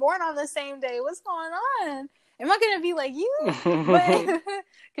 We're both born on the same day. What's going on? Am I gonna be like you?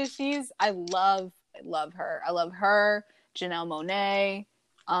 Because I love her. I love her. Janelle Monáe.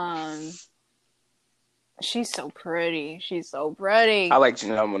 She's so pretty. I like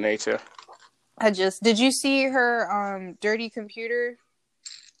Janelle Monáe too. Did you see her Dirty Computer?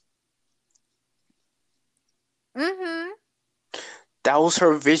 Mm-hmm. That was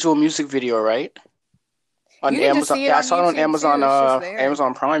her visual music video, right? On You can just Amazon. see it Yeah, I on saw it on YouTube Amazon. too. It's just there.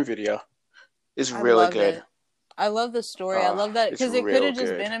 Amazon Prime Video. It's I really love good. it. I love the story. I love that It's because it could real have just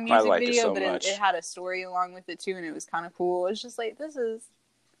good. been a I music liked it video, so but it much. had a story along with it too, and it was kind of cool. It's just like, this is,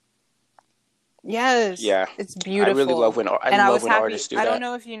 yes, Yeah, it's I really love beautiful. when I And I love was when happy. artists do I don't that.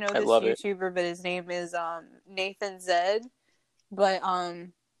 know if you know I this love it. YouTuber, but his name is Nathan Zed. But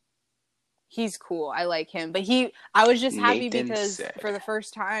he's cool. I like him. But I was just happy Nathan because said. for the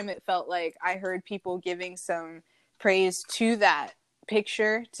first time it felt like I heard people giving some praise to that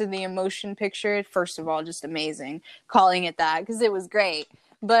picture, to the emotion picture. First of all, just amazing, calling it that, because it was great.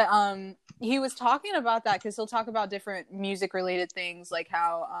 But he was talking about that because he'll talk about different music related things, like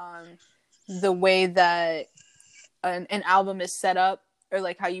how the way that an album is set up, or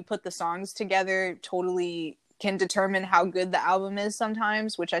like how you put the songs together, totally can determine how good the album is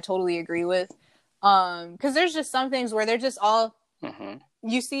sometimes, which I totally agree with. Because there's just some things where they're just all,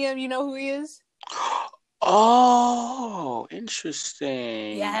 you see him, you know who he is. Oh,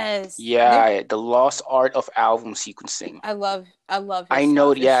 interesting. Yes. Yeah, the lost art of album sequencing. I love his I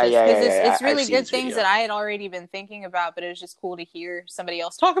know. stuff. Yeah, It's just yeah, because yeah, yeah. it's I've really seen good this things video. that I had already been thinking about, but it was just cool to hear somebody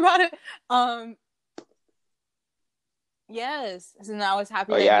else talk about it. Yes, and I was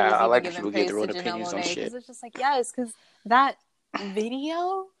happy Oh that he yeah, was I even like when giving people give praise their to own Janelle opinions on Monáe, because shit. it's just like, yes, because that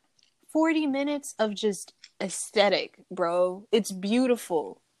video, 40 minutes of just aesthetic, bro. It's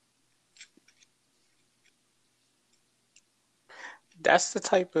beautiful. That's the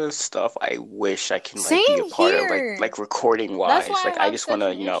type of stuff I wish I can Same be a part of, here. like recording That's wise. why Like I I have just want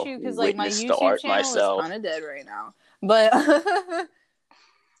such to, an issue, because like my witness the YouTube art channel is myself. kind of dead right now. But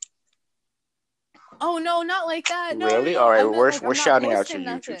oh no, not like that. No, Really? no. All right, I meant like we're I'm not shouting out your posting YouTube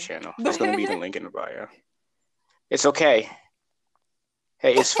nothing. channel. But It's gonna be the link in the bio. It's okay.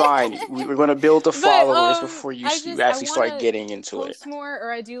 Hey, it's fine. We're gonna build the followers before you actually start getting into it. Post more,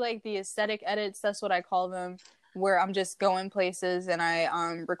 or I do like the aesthetic edits. That's what I call them, where I'm just going places and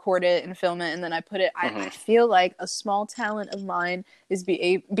I record it and film it, and then I put it. I feel like a small talent of mine is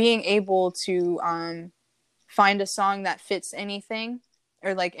being able to find a song that fits anything,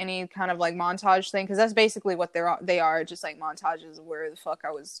 or like any kind of like montage thing, because that's basically what they are, just like montages of where the fuck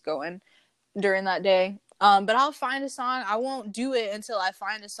I was going during that day. But I'll find a song. I won't do it until I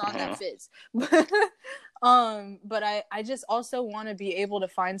find a song that fits. But I just also want to be able to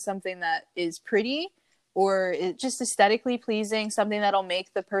find something that is pretty, or just aesthetically pleasing, something that'll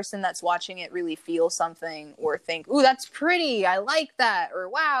make the person that's watching it really feel something, or think, ooh, that's pretty, I like that, or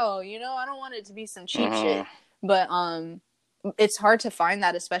wow, I don't want it to be some cheap shit. But it's hard to find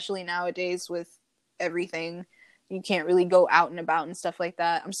that, especially nowadays with everything. You can't really go out and about and stuff like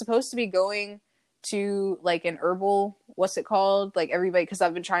that. I'm supposed to be going to like an herbal, what's it called? Like everybody, because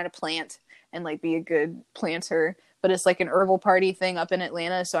I've been trying to plant and like be a good planter, but it's like an herbal party thing up in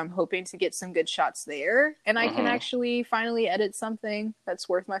Atlanta. So I'm hoping to get some good shots there, and I can actually finally edit something that's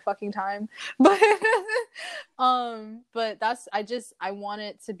worth my fucking time. But I want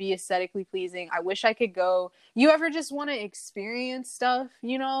it to be aesthetically pleasing. I wish I could go. You ever just want to experience stuff,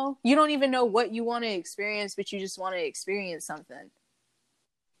 you don't even know what you want to experience, but you just want to experience something.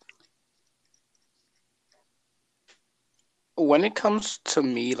 When it comes to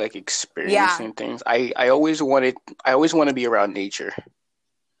me, like experiencing things, I always want to be around nature.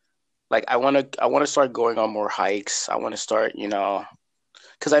 Like I want to start going on more hikes. I want to start,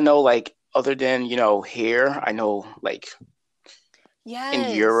 because I know, like, other than, here, I know, like,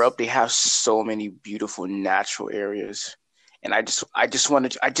 in Europe they have so many beautiful natural areas, and I just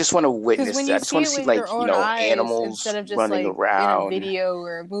want to witness that. I just want to see, like, animals instead of just running like in a around, video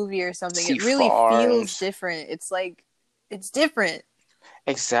or a movie or something, see it really farms. feels different. It's like, it's different.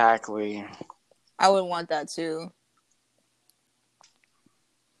 Exactly. I would want that too.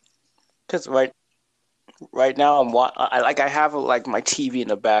 Because right now I have like my TV in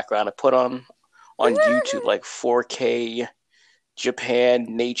the background. I put on YouTube like 4K Japan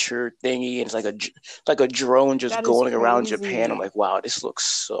nature thingy, and it's like a drone just going around Japan. I'm like, wow, this looks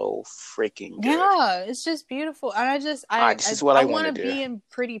so freaking good. Yeah, it's just beautiful. And this is what I want to do. Be in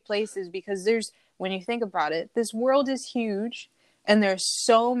pretty places, because when you think about it, this world is huge and there's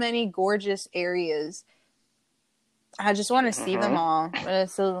so many gorgeous areas. I just want to see them all. But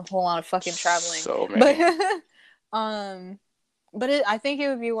it's a whole lot of fucking traveling. So many. But I think it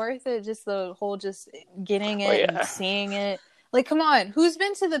would be worth it, just the whole just getting it and seeing it. Like, come on, who's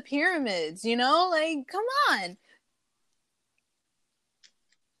been to the pyramids? Like, come on.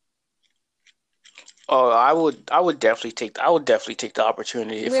 Oh, I would definitely take the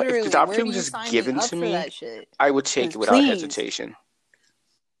opportunity. If Literally, the where opportunity do was you just sign me given up to for me, that shit? I would take 'Cause it without please. hesitation.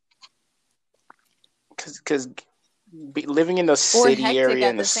 Because living in the Or city hectic area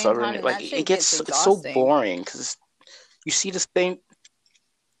at in the the same time, southern, and like that it shit gets gets it's so exhausting. boring because you see the same.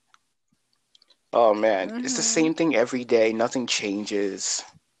 Oh man, it's the Mm-hmm. same thing every day. Nothing changes.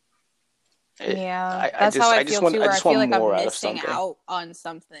 Yeah, that's how I feel too, I where I just want feel like I'm more out of missing something. out on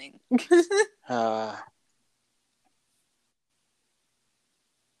something. Uh,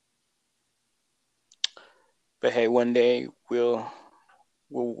 but hey, one day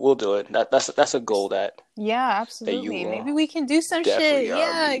we'll do it. That's a goal Yeah, that you absolutely. will Maybe we can do some shit. definitely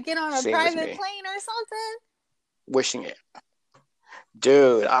Yeah, be get on a seeing with private me. plane or something. Wishing it,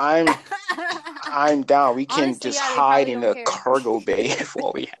 dude. I'm down. We can Honestly, just yeah, they hide probably in don't the care. cargo bay if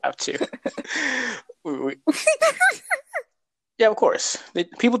all we have to. Yeah, of course.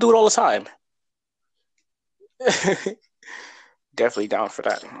 People do it all the time. Definitely down for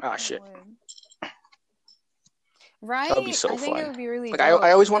that. Ah, shit. That would be Right? so I think it fun. would be really Like I dope.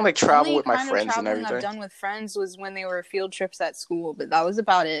 always want to The like travel only with my kind of friends and traveling I've everything. done with friends was when they were field trips at school, but that was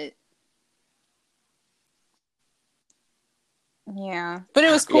about it. Yeah. But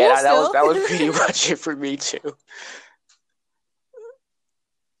it was Yeah, cool still. that was pretty much it for me too.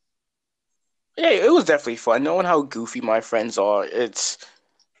 Yeah, it was definitely fun. Knowing how goofy my friends are, it's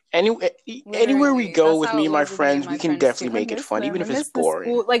any anywhere we Literally. go That's with how me it and my was with me and friends, we my can friends too. definitely I make it miss fun, them. even I if it's miss the boring.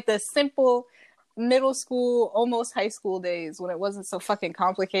 school, like the simple middle school, almost high school days when it wasn't so fucking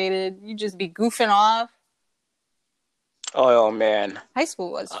complicated. You just be goofing off. Oh man, High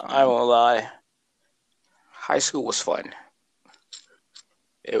school was I fun. won't lie. High school was fun.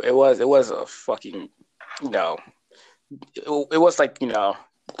 It was a fucking no. It was like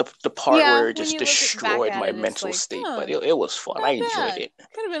the part Yeah, where it when just you look back destroyed at my it, it's mental like, state, but huh, it was fun. I not enjoyed bad. it.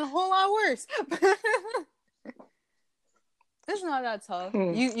 Could have been a whole lot worse. It's not that tough.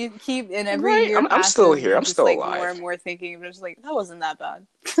 Hmm. You keep, and every Right? year I'm still passes, here. you're I'm just still like more alive. and more thinking, but it's like that wasn't that bad.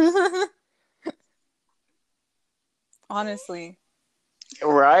 Honestly.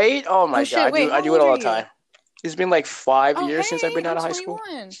 Right? Oh Oh my god, shit! Wait, I how do it old are all the you? time. It's been like 5 years since I've Oh been hey, out I'm of high school.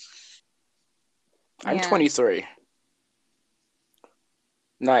 21. I'm Yeah, 23.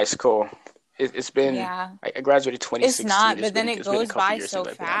 Nice, cool. It's been yeah. I graduated It's 2016. not, but then it It's been a goes couple by years so since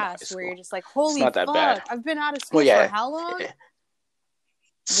I've been out of high fast where school. you're just like, It's holy not that bad. fuck! I've been out of Well, school for yeah, how long?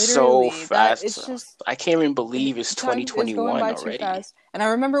 so Literally, that fast. it's just I can't even believe it's time is going 2021 by too already. fast. And I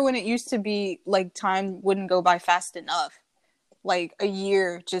remember when it used to be like time wouldn't go by fast enough. Like a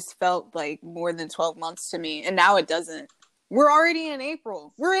year just felt like more than 12 months to me, and now it doesn't. We're already in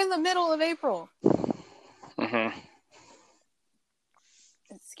April. We're in the middle of April. Mm-hmm.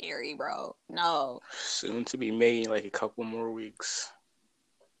 It's scary, bro. No. Soon to be May, like a couple more weeks.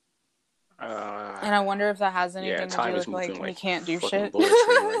 And I wonder if that has Yeah, anything to do time is with like moving we like can't do fucking shit. bullet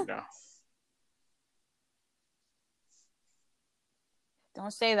train right now.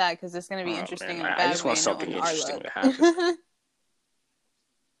 Don't say that because it's going to be Oh interesting man, in a I bad just want way, something knowing our interesting luck. to happen.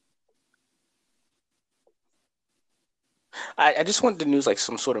 I just want the news like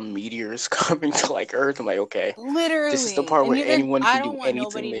some sort of meteors coming to like Earth. I'm like, okay, this is the Literally. part And where anyone I can don't do want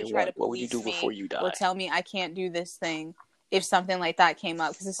anything nobody they to try to want. What would you police do before me you or die? tell me I can't do this thing if something like that came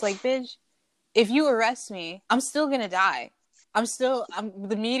up. Because it's like, bitch, if you arrest me, I'm still going to die.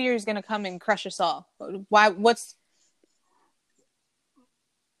 The meteor is going to come and crush us all. Why? What's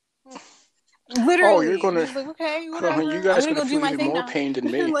Oh, you're literally? I'm gonna, just like, okay, whatever. you I'm guys going to gonna go do feel my even thing more now. pain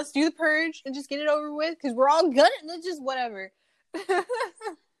than me. Let's do the purge and just get it over with because we're all gonna, let's just whatever.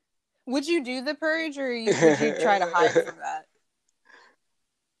 Would you do the purge or would you try to hide from that?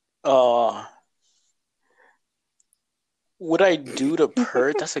 uh, would I do the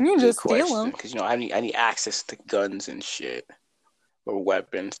purge? That's a You good just steal question them. because I need access to guns and shit or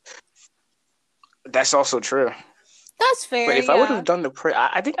weapons. That's also true. That's But fair, if I would have yeah. done the purge,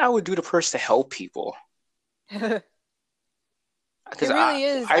 I think I would do the purge to help people It because really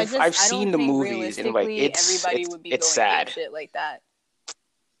is. I've I seen don't the think movies and like realistically everybody would be it's going ape sad. shit like that.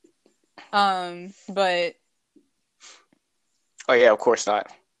 But Oh yeah, of course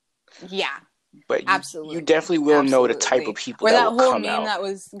not. yeah, But you absolutely. definitely will know the type of Absolutely. people Or that that will whole come meme out, that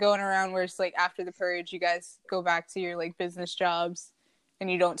was going around where it's like after the purge, you guys go back to your like business jobs and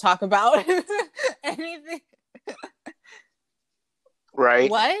you don't talk about anything. right?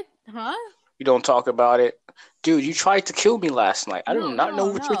 What? Huh? You don't talk about it, dude. You tried to kill me last night. I do not know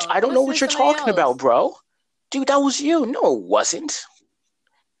what you're. No. I It don't know must have been what you're somebody talking else. about, bro. Dude, that was you. No, it wasn't.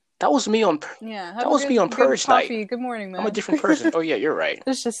 That was me on. Yeah, That have a was me on good purge night. coffee. Good morning, I'm a man. different person. Oh yeah, you're right.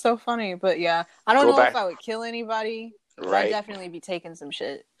 It's just so funny, but yeah, I don't Go know if back. I would kill anybody, but I'd Right. definitely be taking some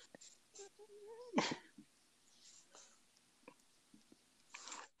shit.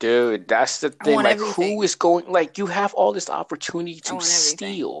 Dude, that's the I thing. want Like, everything. who is going? Like, you have all this opportunity I to want everything.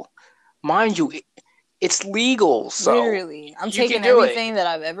 steal, mind you. It's legal, so Literally, I'm you can taking do it. everything that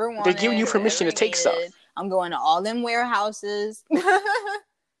I've ever They're giving wanted you or permission ever to take stuff. needed. I'm going to all them warehouses.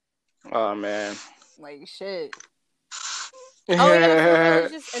 Oh man. Like shit. Oh yeah, for real.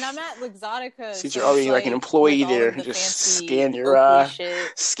 It's just, and I'm at Luxottica, Since you're so it's already like an like with employee all there, of the just fancy scan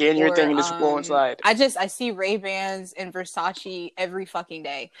your or thing and just go inside. I see Ray-Bans and Versace every fucking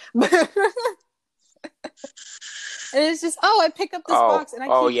day. And it's just, I pick up this box and I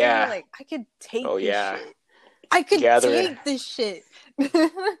keep thinking like, I could take this shit. I could take this shit.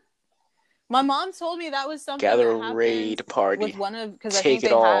 My mom told me that was something Gather that a happened raid party. with one of, because I Take think it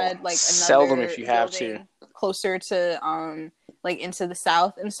they all. had like Sell them another if you have building to. closer to like into the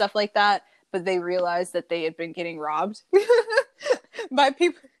south and stuff like that, but they realized that they had been getting robbed by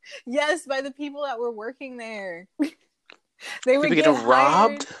people. Yes, by the people that were working there. They would get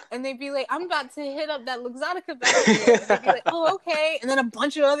robbed, and they'd be like, "I'm about to hit up that Luxottica back here." And they'd be like, "Oh, okay," and then a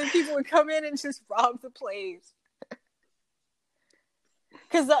bunch of other people would come in and just rob the place.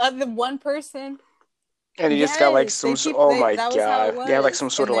 Because the one person, and he just got like some. Oh my god! They have like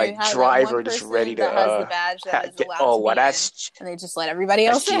some sort of like driver just ready to. That has the badge that is allowed to be in, and they just let everybody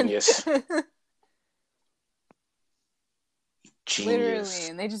else in. Genius. Genius. Literally,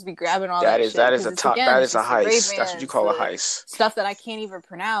 and they just be grabbing all that that is shit. That is a top. That is a heist. Ray-Bans, that's what you call a heist. Stuff that I can't even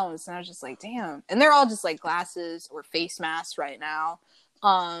pronounce, and I was just like, damn. And they're all just like glasses or face masks right now,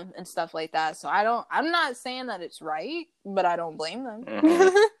 and stuff like that. So I'm not saying that it's right, but I don't blame them.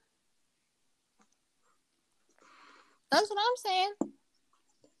 Mm-hmm. That's what I'm saying.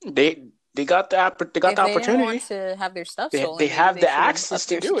 They got the opportunity. They didn't want to have their stuff stolen. They have the access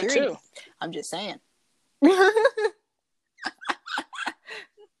to do it too. I'm just saying.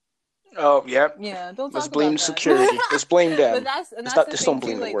 Oh, yep. Yeah, don't talk Let's blame about security. Let's blame them. But that's just don't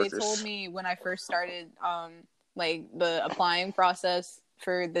blame the workers. They told me when I first started, like the applying process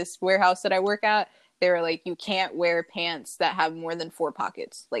for this warehouse that I work at, they were like, you can't wear pants that have more than 4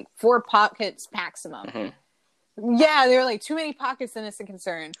 pockets, like 4 pockets maximum. Mm-hmm. Yeah, they were like, too many pockets, and it's a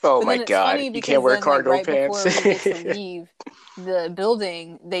concern. Oh my god, you can't wear cargo right pants. Before we get to leave the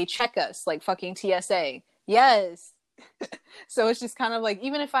building, they check us like fucking TSA. Yes. So it's just kind of like,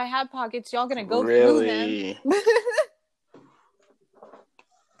 even if I have pockets, y'all gonna go through them.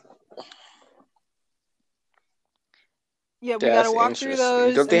 Yeah, we gotta walk through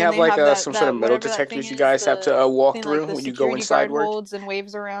those. Don't they have like some sort of metal detectors you guys have to walk through when you go inside work? Holds and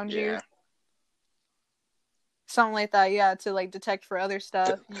waves around you. Something like that, yeah, to like detect for other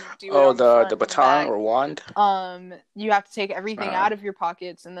stuff. The baton or wand? You have to take everything out of your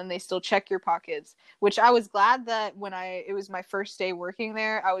pockets, and then they still check your pockets. Which I was glad that when it was my first day working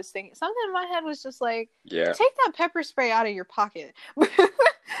there, I was thinking, something in my head was just like, take that pepper spray out of your pocket.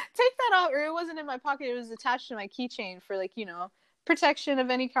 Take that out, or it wasn't in my pocket, it was attached to my keychain for like, protection of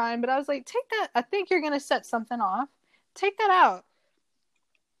any kind. But I was like, take that, I think you're gonna set something off. Take that out.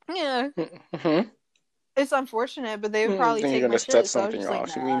 Yeah. Mm-hmm. It's unfortunate, but they would probably take my shit. So I was just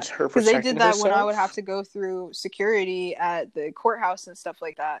like, nah. Because they did that when I would have to go through security at the courthouse and stuff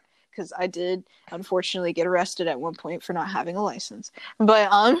like that. Because I did, unfortunately, get arrested at one point for not having a license.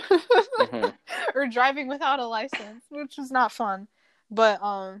 But, mm-hmm. Or driving without a license, which was not fun. But,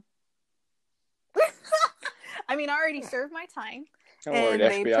 I mean, I already served my time. And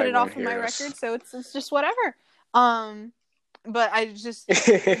they put it off of my record, so it's just whatever. But I just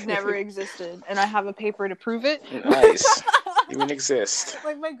never existed, and I have a paper to prove it. Nice. Even exist.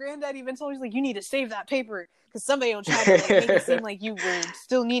 Like my granddad even told me, he's like, you need to save that paper because somebody will try to like, make it seem like you were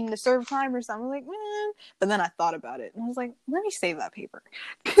still needing to serve time or something. I'm like, man. But then I thought about it, and I was like, let me save that paper.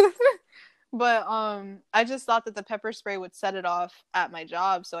 But I just thought that the pepper spray would set it off at my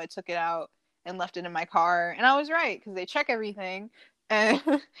job, so I took it out and left it in my car, and I was right because they check everything.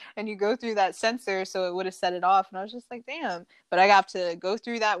 And you go through that sensor, so it would have set it off. And I was just like, damn. But I got to go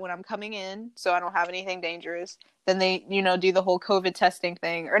through that when I'm coming in, so I don't have anything dangerous. Then they, do the whole COVID testing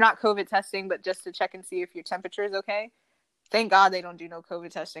thing. Or not COVID testing, but just to check and see if your temperature is okay. Thank God they don't do no COVID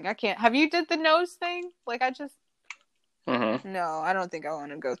testing. I can't. Have you did the nose thing? Like, I just... Mm-hmm. No, I don't think I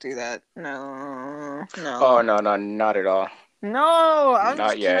want to go through that. No. Oh, no, not at all. No!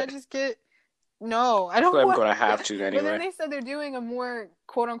 Not yet. Can I just get... No, I don't. I'm gonna have to anyway. But then they said they're doing a more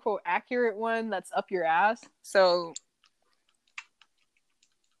 "quote unquote" accurate one that's up your ass. So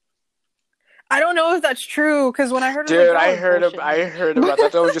I don't know if that's true because when I heard, I heard about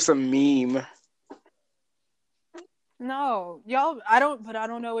that. That was just a meme. No, y'all. I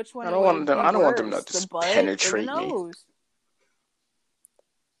don't know which one. I don't want them to just penetrate me.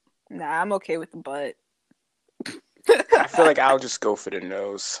 Nah, I'm okay with the butt. I feel like I'll just go for the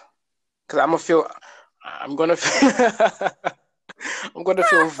nose because I'm gonna feel, I'm gonna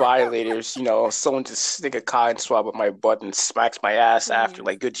feel violated. Someone just stick a cotton swab up my butt and smacks my ass after. Please.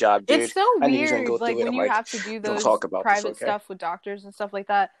 Like, good job, It's dude. so I knew he was gonna weird, go like through it. when I'm you like, have to do don't those talk about this, private okay? stuff with doctors and stuff like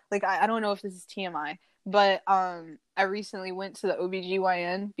that. Like I don't know if this is TMI, but I recently went to the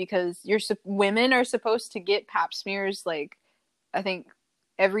OBGYN because women are supposed to get pap smears like I think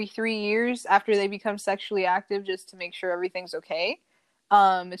every 3 years after they become sexually active just to make sure everything's okay.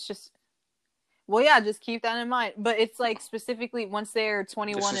 It's just well, yeah, just keep that in mind. But it's like specifically once they're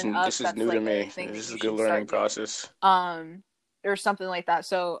 21 and up, This is that's new to like a me. thing that This is you a good should learning start getting. process. Or something like that.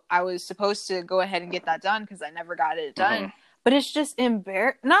 So I was supposed to go ahead and get that done because I never got it Mm-hmm. done. But it's just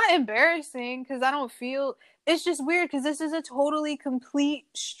not embarrassing because I don't feel. It's just weird because this is a totally complete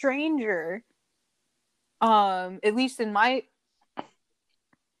stranger. At least in my,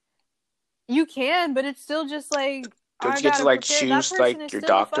 you can, but it's still just like Don't I you get to gotta like prepare. That choose person like is your still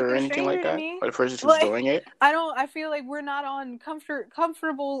a doctor or fucking anything stranger like to that, me. or the person who's Like doing it? I feel like we're not on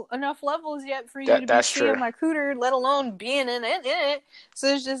comfortable enough levels yet for you to be That's seeing true. my cooter, let alone being in it.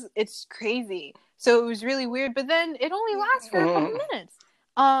 So it's crazy. So it was really weird, but then it only lasts for a couple minutes.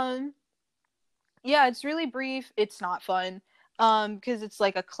 Yeah, it's really brief. It's not fun. Because it's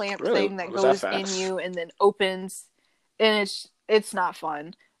like a clamp Really? thing that Was that goes in fast? you and then opens, and it's not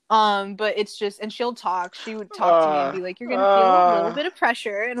fun. But it's just, and she'll talk. She would talk to me and be like, "You're gonna feel a little bit of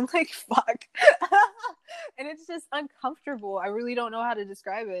pressure," and I'm like, "Fuck," and it's just uncomfortable. I really don't know how to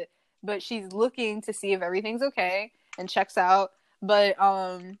describe it. But she's looking to see if everything's okay and checks out. But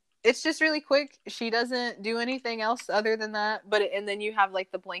it's just really quick. She doesn't do anything else other than that. And then you have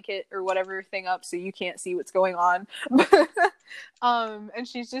like the blanket or whatever thing up so you can't see what's going on. And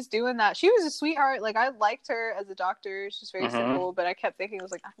she's just doing that. She was a sweetheart. Like I liked her as a doctor. She's very simple, but I kept thinking it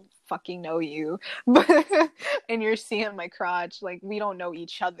was like I don't fucking know you. But and you're seeing my crotch. Like we don't know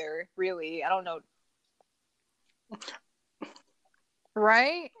each other really. I don't know.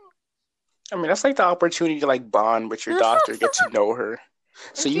 Right? I mean, that's like the opportunity to like bond with your doctor, get to know her.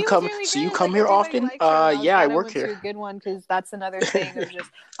 So And you she was come, really so you good. come Like here everybody often? liked her, and I was Yeah, I glad I work went to a here. good one because that's another thing of just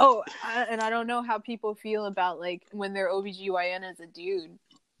and I don't know how people feel about like when their OBGYN is a dude.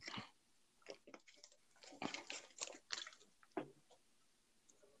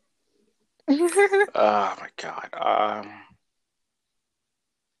 Oh my God.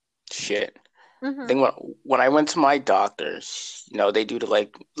 Shit. Mm-hmm. Then when I went to my doctors, they do the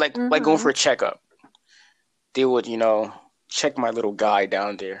like going Mm-hmm. for a checkup. They would, check my little guy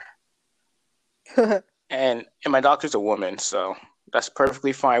down there. And my doctor's a woman, so that's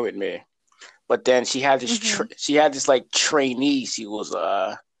perfectly fine with me. But then she had this like trainee she was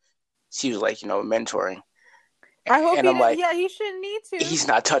like, mentoring. I hope And he I'm didn't. like, Yeah, he shouldn't need to. he's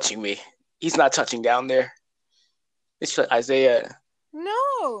not touching me. He's not touching down there. It's like, Isaiah.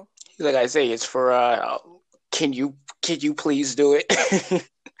 No. He's like, Isaiah, it's for can you please do it?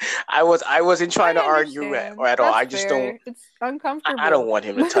 I wasn't trying to I argue understand. or at all. That's I just fair. don't It's uncomfortable. I don't want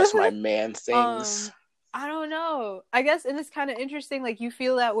him to touch my man things. I don't know. I guess, and it's kind of interesting. Like you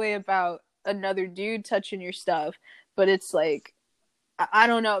feel that way about another dude touching your stuff, but it's like I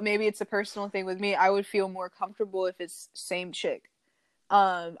don't know. Maybe it's a personal thing with me. I would feel more comfortable if it's same chick.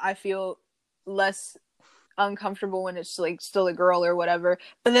 I feel less uncomfortable when it's like still a girl or whatever.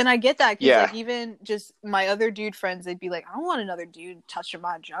 But then I get that because like even just my other dude friends, they'd be like, I don't want another dude touching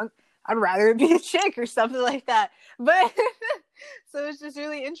my junk. I'd rather it be a chick or something like that. But so it's just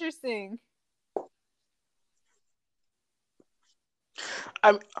really interesting.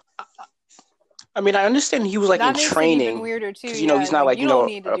 I mean, I understand he was like That in makes it even training weirder too. because Yeah, he's not like like you don't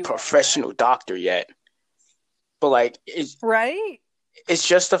need to a do all that, professional doctor yet. But like, right? it's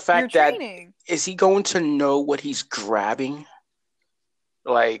just the You're fact that training. is he going to know what he's grabbing?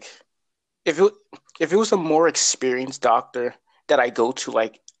 Like, if it was a more experienced doctor that I go to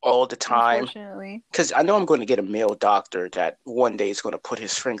like all the time, Unfortunately, because I know I'm going to get a male doctor that one day is going to put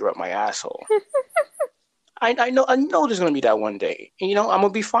his finger up my asshole. I know there's going to be that one day. And, I'm going to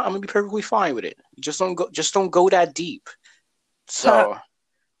be fine. I'm going to be perfectly fine with it. Just don't go that deep. So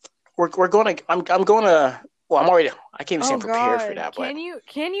we're going to I'm going to well, I can't even say I'm prepared for that, but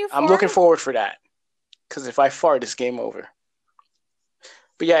can you I'm fart? looking forward for that. Because if I fart, it's game over.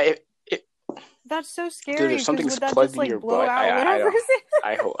 But yeah, that's so scary. Dude, if something's would that plugged just, in like, your blow butt, out whatever?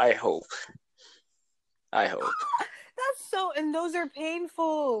 I hope. That's so, and those are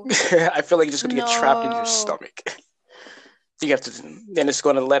painful. I feel like you're just gonna get trapped in your stomach. You have to. Then it's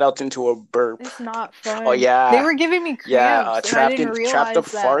going to let out into a burp. It's not fun. Oh yeah. They were giving me cramps, and I didn't trapped up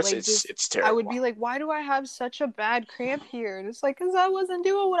realize that. farts. Like, It's just terrible. I would be like, why do I have such a bad cramp here? And it's like, because I wasn't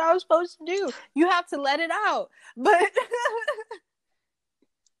doing what I was supposed to do. You have to let it out. But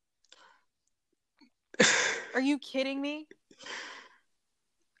are you kidding me?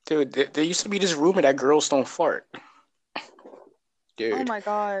 Dude, there used to be this rumor that girls don't fart. Dude. Oh my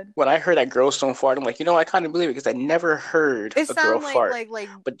god. When I heard that girls don't fart, I'm like, I kind of believe it because I never heard a girl fart.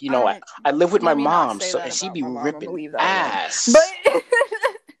 But I live with my mom, and she'd be ripping ass. But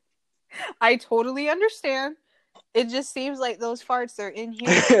I totally understand. It just seems like those farts are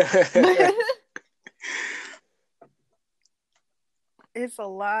inhuman. It's a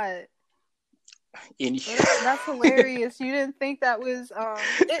lot. That's hilarious. You didn't think that was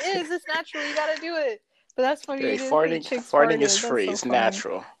it is, it's natural, you gotta do it. But that's funny. Hey, farting is free. It's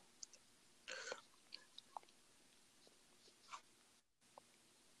natural.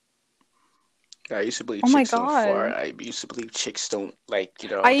 I used to believe chicks don't fart. I used to believe chicks don't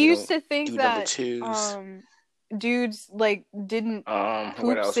I used to think that twos. Dudes didn't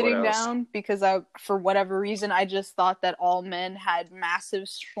poop sitting down because for whatever reason I just thought that all men had massive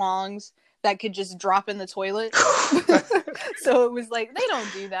schlongs that could just drop in the toilet. So it was like, they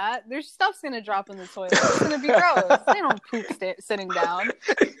don't do that. Their stuff's gonna drop in the toilet. It's gonna be gross. They don't poop sitting down.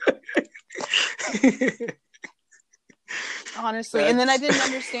 Honestly. And then I didn't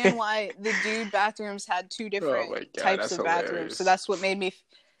understand why the dude bathrooms had two different types of bathrooms. So that's what made me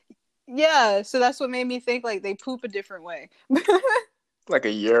think like they poop a different way. Like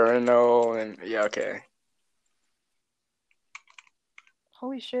a urinal and okay.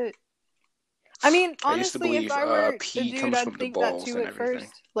 Holy shit. I mean, honestly, believe, if I were a pee dude, I'd think that too at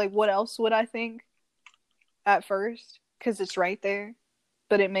first. Like, what else would I think at first? Because it's right there.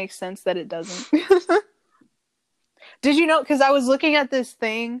 But it makes sense that it doesn't. Did you know? Because I was looking at this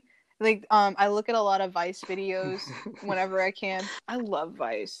thing. Like, I look at a lot of Vice videos whenever I can. I love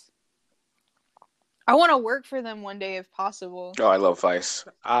Vice. I want to work for them one day if possible. Oh, I love Vice.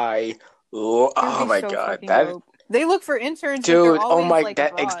 Oh my god, that. Dope. They look for interns. Dude, oh my,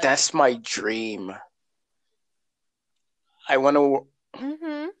 that's my dream. I want to.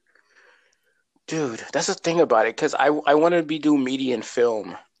 Mm-hmm. Dude, that's the thing about it, because I want to doing media and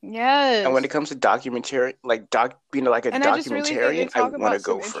film. Yes. And when it comes to documentary, being like a documentarian, I want to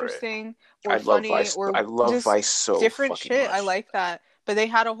go for it. I love Vice. I love Vice so different fucking shit. much. I like that. But they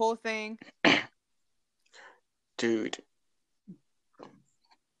had a whole thing. Dude.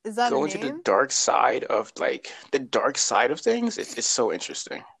 Is that going to the dark side of things? It's so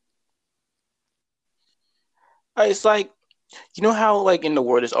interesting. It's like, you know how in the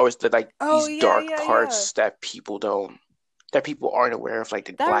world there's always these dark parts that people aren't aware of, like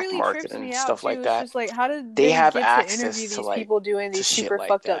the black really market and stuff like it's that. Just like, how did they have get access to interview these to people doing these super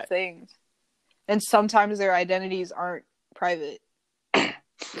fucked up things? And sometimes their identities aren't private.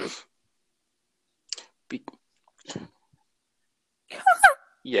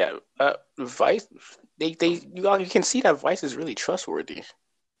 Yeah, Vice. You can see that Vice is really trustworthy.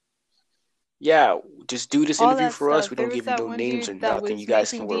 Yeah, just do this interview for us. We don't give you no names or nothing. You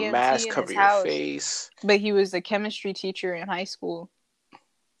guys can wear masks, cover your face. But he was a chemistry teacher in high school.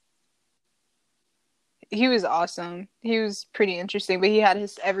 He was awesome. He was pretty interesting, but he had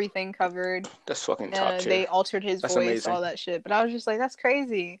his everything covered. That's fucking top tier. They altered his voice, amazing. All that shit. But I was just like, that's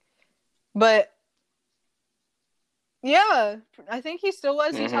crazy. But yeah, I think he still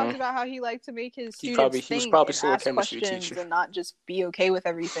was. He talked about how he liked to make his students think, he was probably still a chemistry teacher, and not just be okay with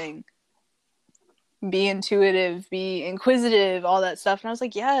everything. Be intuitive, be inquisitive, all that stuff. And I was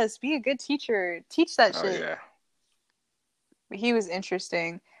like, yes, be a good teacher. Teach that shit. Yeah. He was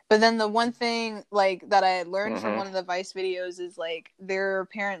interesting. But then the one thing that I had learned from one of the Vice videos is there are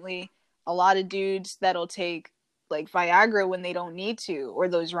apparently a lot of dudes that'll take Viagra when they don't need to, or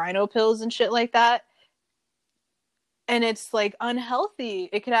those rhino pills and shit like that. And it's unhealthy.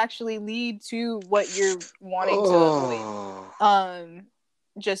 It could actually lead to what you're wanting to avoid.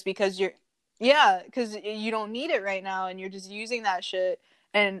 Just because because you don't need it right now and you're just using that shit.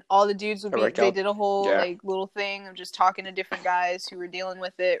 And all the dudes would they did a whole little thing of just talking to different guys who were dealing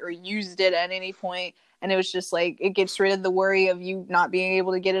with it or used it at any point. And it was just it gets rid of the worry of you not being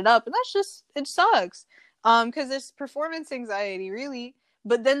able to get it up. And that's just, it sucks. Because it's performance anxiety, really.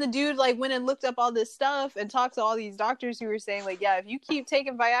 But then the dude went and looked up all this stuff and talked to all these doctors who were saying if you keep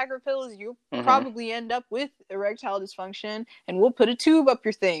taking Viagra pills, you'll probably end up with erectile dysfunction, and we'll put a tube up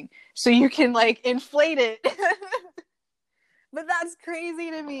your thing so you can inflate it. But that's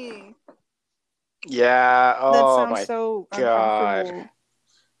crazy to me. Yeah. Oh that sounds my so god.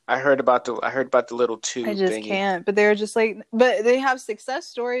 I heard about the little I tube just thingy. can't. But they're just like, but they have success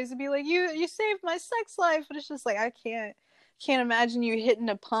stories to be like, you saved my sex life. But it's just like, I can't imagine you hitting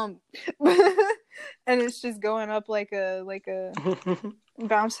a pump, and it's just going up like a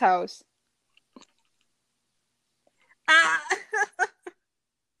bounce house. Ah!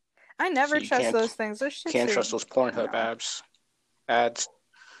 I never You trust those things. Those shits can't are, trust those Pornhub no. ads.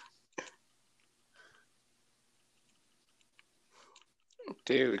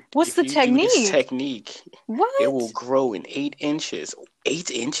 Dude, What's if the you do this technique? technique, What? it will grow in 8 inches.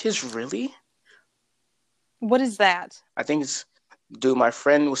 8 inches, really? What is that? I think it's, dude, my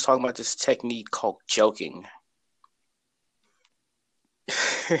friend was talking about this technique called joking.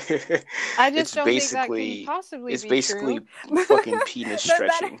 I just don't think that can possibly it's be basically true. fucking penis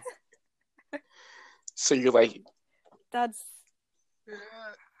stretching. So you're like, That's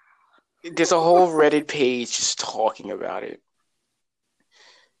there's a whole Reddit page just talking about it.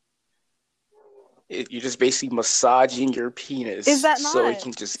 You're just basically massaging your penis is that so not? it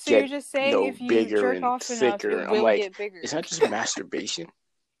can just So get, you're just saying if you bigger jerk and off enough, thicker. it I'm will like, get bigger. is that just masturbation?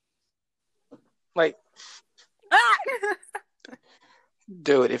 Like,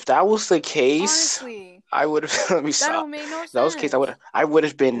 dude, if that was the case, honestly, I would have. Let me that stop. don't make no sense. If that was the case, I would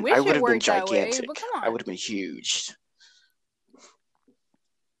have been Wish it worked that gigantic. way, but come on. I would have been huge.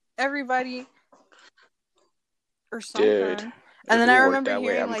 Everybody or something. Dude, And then it I worked remember that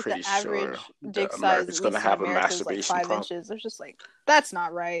way, hearing I'm like the pretty average sure dick size, America's at gonna least in have a America, is like masturbation 5 problem. inches. It's just like, that's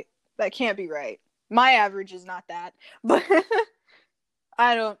not right. That can't be right. My average is not that. But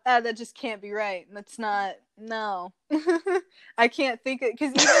I don't, that just can't be right. That's not, no. I can't think it, because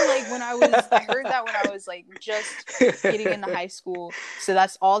even like I heard that when I was like just getting into high school. So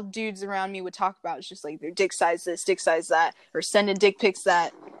that's all dudes around me would talk about. It's just like their dick size this, dick size that, or sending dick pics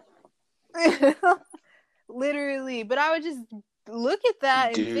that. Literally. But I would just look at that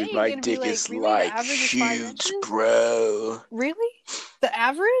and Dude, think my and be dick like, is really? The like average is 5 huge, inches? bro. Really? The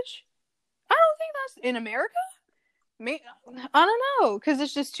average? I don't think that's in America. I don't know, because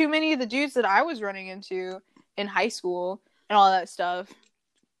it's just too many of the dudes that I was running into in high school and all that stuff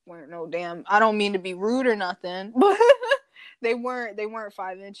weren't no damn. I don't mean to be rude or nothing, but they weren't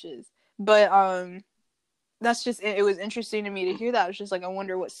 5 inches. But that's just, it was interesting to me to hear that. It was just like, I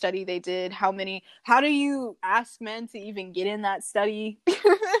wonder what study they did. How do you ask men to even get in that study?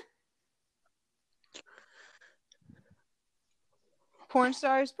 Porn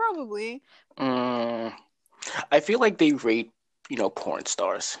stars, probably. I feel like they rate, porn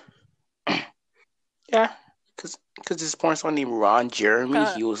stars. Yeah, because this porn star named Ron Jeremy,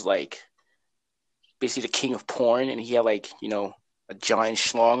 he was like basically the king of porn, and he had like, a giant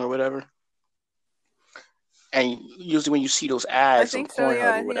schlong or whatever. And usually when you see those ads on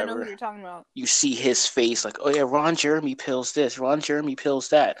Pornhub or whatever, I know who you're talking about. You see his face like, oh yeah, Ron Jeremy pills this, Ron Jeremy pills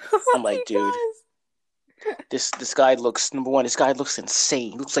that. I'm like, dude, this guy looks, number one, this guy looks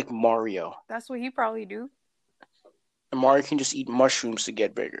insane. He looks like Mario. That's what he probably do. And Mario can just eat mushrooms to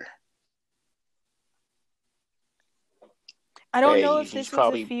get bigger. I don't know if this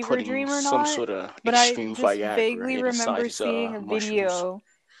was a fever dream or not, sort of but I extreme just Viagra vaguely remember seeing a video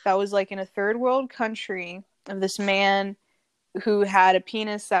that was like in a third world country of this man who had a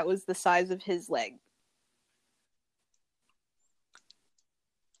penis that was the size of his leg.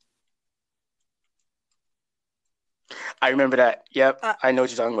 I remember that. Yep, I know what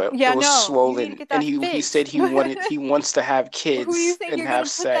you're talking about. Yeah, it was swollen, and he said he wants to have kids Who you think and you're have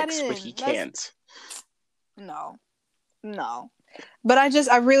gonna put that sex, in? but he can't. No. But I'm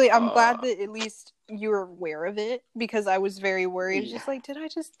glad that at least you were aware of it, because I was very worried. Yeah. Just like, did I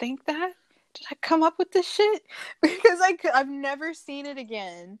just think that? Did I come up with this shit? Because I've never seen it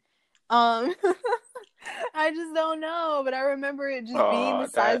again. I just don't know. But I remember it just being the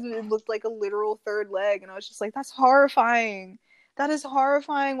size of it. Looked like a literal third leg, and I was just like, that's horrifying. That is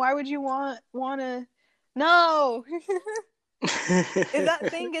horrifying. Why would you want to? No. If that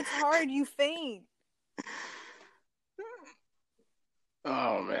thing gets hard, you faint.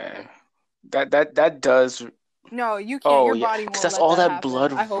 Oh man, that does. No, you can't. Your body won't. That's let all that that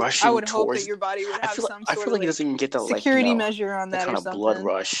blood rushing. I would hope that your body would have some I feel like it doesn't even get the security measure on that kind or of something. blood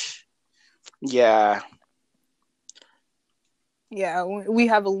rush. Yeah. Yeah, we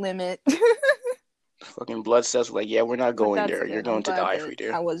have a limit. Fucking blood cells were like, yeah, we're not going there. You're going to the Ivory,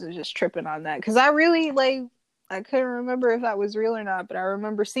 dude. I wasn't just tripping on that, because I really I couldn't remember if that was real or not, but I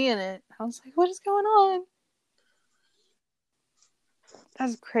remember seeing it. I was like, what is going on?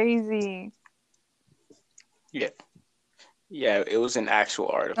 That's crazy. Yeah. Yeah, it was an actual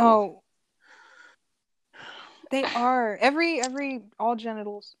article. Oh. They are. All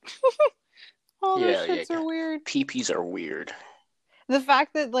genitals. All those shits are weird. Peepees are weird. the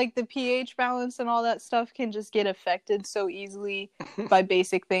fact that like the pH balance and all that stuff can just get affected so easily by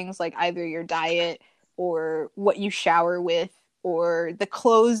basic things like either your diet or what you shower with or the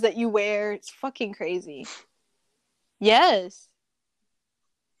clothes that you wear. It's fucking crazy. Yes.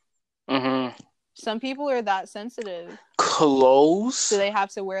 Mm-hmm. Some people are that sensitive. Clothes? So they have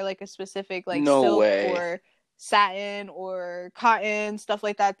to wear like a specific like No silk way. or satin or cotton, stuff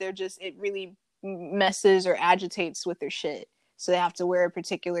like that. It really messes or agitates with their shit. So they have to wear a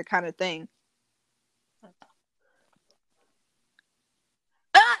particular kind of thing.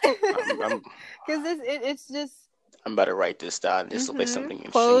 Because it's just... I'm about to write this down. This looks like something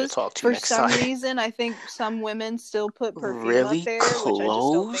interesting Clothes, to talk to for next some time. reason, I think some women still put perfume Really? up there, Clothes? which I just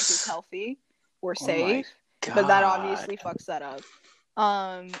don't think is healthy or safe. God. But that obviously fucks that up.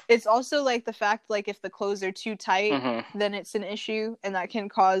 It's also like the fact like if the clothes are too tight, then it's an issue, and that can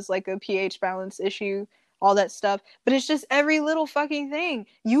cause like a pH balance issue, all that stuff. But it's just every little fucking thing.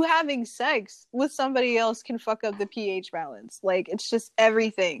 You having sex with somebody else can fuck up the pH balance. Like, it's just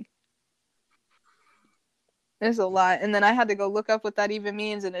everything. There's a lot. And then I had to go look up what that even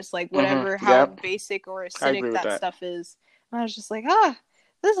means, and it's like whatever, how basic or acidic that stuff is. And I was just like,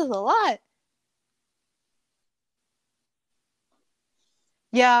 this is a lot.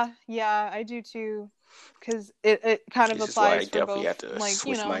 Yeah, I do too. Because it kind of applies for both. Like,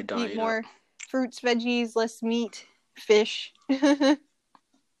 you know, eat more fruits, veggies, less meat, fish. Because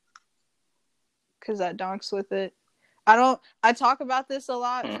that donks with it. I talk about this a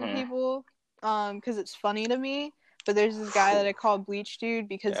lot for people because it's funny to me. But there's this guy that I call Bleach Dude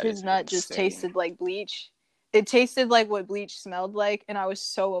because his nut just tasted like bleach. It tasted like what bleach smelled like, and I was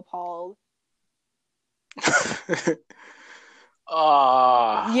so appalled.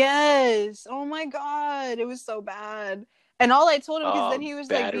 Yes. Oh my god. It was so bad. And all I told him, because then he was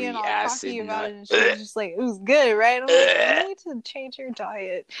like being all cocky about it, and she was just like, it was good, right? I'm like, you need to change your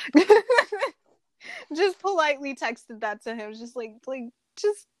diet. Just politely texted that to him. Just like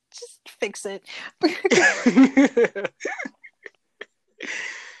just fix it.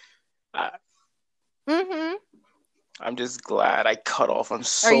 I'm just glad I cut off on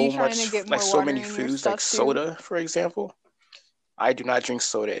so many foods, like soda, for example. I do not drink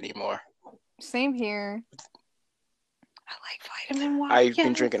soda anymore. Same here. I like vitamin water. I've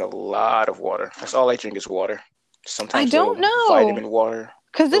been drinking a lot of water. That's all I drink is water. Sometimes I don't know. Vitamin water.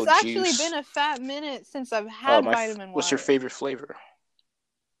 Because it's actually been a fat minute since I've had vitamin water. What's your favorite flavor?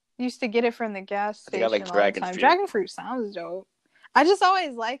 Used to get it from the gas station. I like dragon fruit. Dragon fruit sounds dope. I just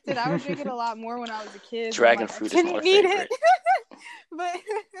always liked it. I would drink it a lot more when I was a kid. Dragon fruit is my favorite. But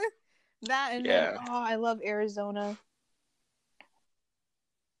that and then, I love Arizona.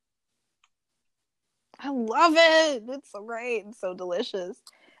 I love it. It's so great. It's so delicious.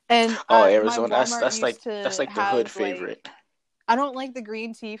 And Arizona, that's like the hood favorite. I don't like the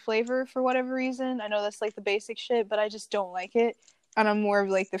green tea flavor for whatever reason. I know that's like the basic shit, but I just don't like it. And I'm more of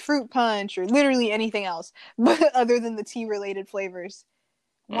like the fruit punch or literally anything else, but other than the tea related flavors.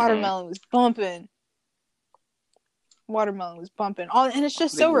 Watermelon was bumping. And it's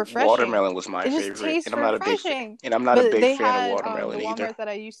just so refreshing. Watermelon was my favorite. Tastes and I'm not refreshing. a big fan of watermelon the either. Walmart that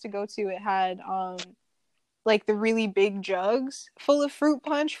I used to go to, it had like the really big jugs full of fruit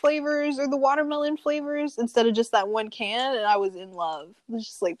punch flavors or the watermelon flavors instead of just that one can, and I was in love. I was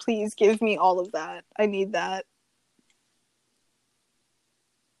just like, please give me all of that. I need that.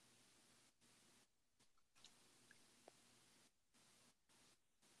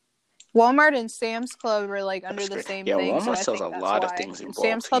 Walmart and Sam's Club are like under the same thing. Yeah, Walmart sells a lot of things in bulk.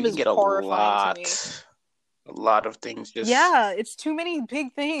 Sam's Club is horrifying to me. A lot of things. It's too many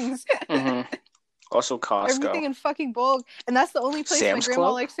big things. Also Costco. Everything in fucking bulk. And that's the only place my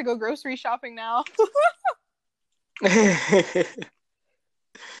grandma likes to go grocery shopping now.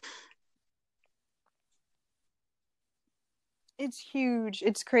 It's huge.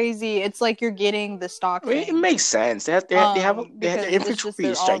 It's crazy. It's like you're getting the stock thing. It makes sense. They have their inventory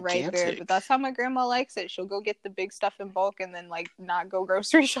is gigantic. Right there. But that's how my grandma likes it. She'll go get the big stuff in bulk and then like not go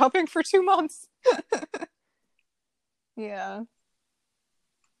grocery shopping for 2 months. Yeah.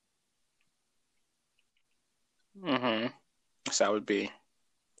 So that would be.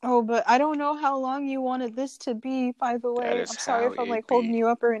 Oh, but I don't know how long you wanted this to be, by the way. I'm sorry if I'm like holding you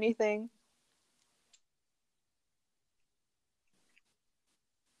up or anything.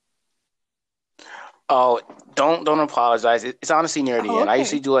 Oh, don't apologize. It's honestly near the end. I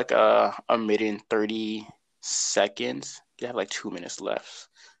usually do like a minute and 30 seconds. You have like 2 minutes left.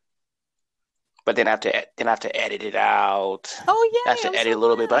 But then I have to edit it out. Oh yeah, I have to edit a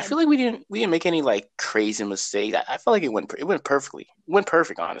little bit. But I feel like we didn't make any like crazy mistakes. I feel like it went perfectly. It went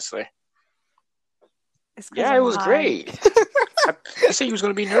perfect, honestly. It's because Yeah, it I'm was high. great. You said you was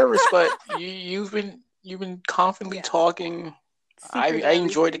gonna be nervous, but you've been confidently Yeah. talking. I Secret to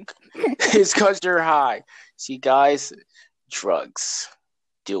enjoyed it. everything. It's because you're high. See, guys, drugs,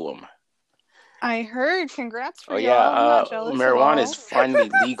 do them. I heard. Congrats for Oh yeah, y'all. I'm not jealous at marijuana is all. finally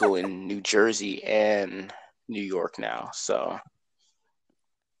legal in New Jersey and New York now. So,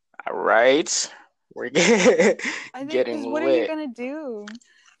 all right, we're I think, getting because what are you lit. gonna do?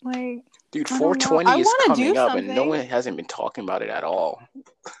 Like, Dude, I don't know. I 420 is want to do coming up, and no something. one hasn't been talking about it at all.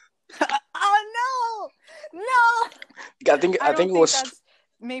 Oh no, no! I think I I think don't it think was that's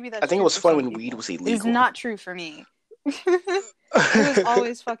maybe I that's think it true was for fun some when weed people. was It's illegal. not true for me. It was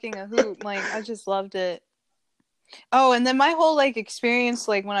always fucking a hoot. Like, I just loved it. Oh, and then my whole like experience,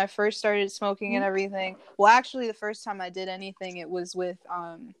 like when I first started smoking and everything. Well, actually, the first time I did anything, it was with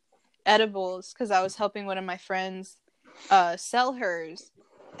edibles, because I was helping one of my friends sell hers,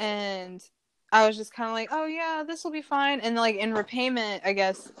 and I was just kind of like, oh yeah, this will be fine. And like in repayment, I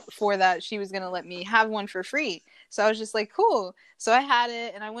guess for that, she was gonna let me have one for free. So I was just like, cool. So I had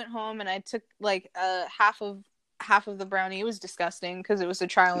it, and I went home and I took like half of the brownie. It was disgusting because it was a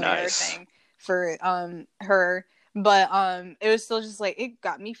trial and error Nice. thing for her. But it was still just like, it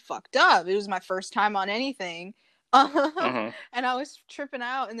got me fucked up. It was my first time on anything. Hmm. And I was tripping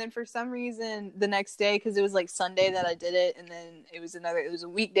out, and then for some reason the next day, because it was like Sunday that I did it, and then it was a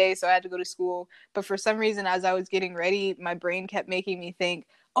weekday, so I had to go to school. But for some reason, as I was getting ready, my brain kept making me think,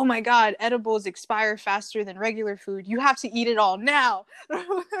 oh my god, edibles expire faster than regular food, you have to eat it all now.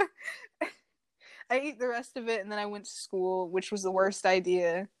 I ate the rest of it, and then I went to school, which was the worst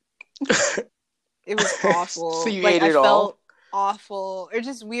idea. It was So awful. you Like, ate I it all. felt awful. Or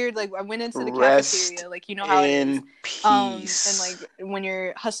just weird. Like, I went into the Rest cafeteria, like, you know how it is. in And peace. like when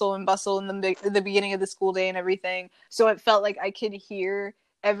you're hustle and bustle in the beginning of the school day and everything. So it felt like I could hear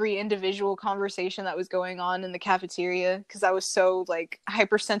every individual conversation that was going on in the cafeteria, because I was so like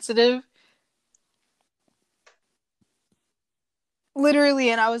hypersensitive.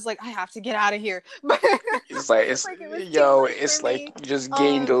 Literally, and I was like, I have to get out of here. But It's like it's like, it was too yo. much for It's like me. you just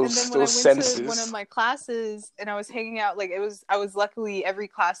gained And then those when I those went to one of senses. my classes and I was hanging out, like, I was luckily every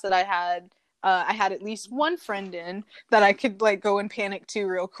class that I had at least one friend in that I could like go and panic to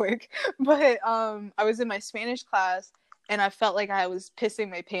real quick. But I was in my Spanish class, and I felt like I was pissing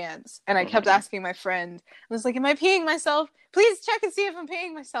my pants, and I kept Hmm. asking my friend, I was like, am I peeing myself? Please check and see if I'm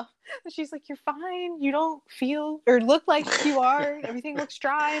peeing myself. And she's like, you're fine. You don't feel or look like you are. Everything looks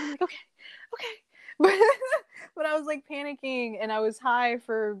dry. And I'm like, okay, okay. But I was like panicking, and I was high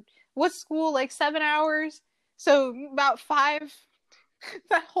for what's school, like 7 hours? So about five.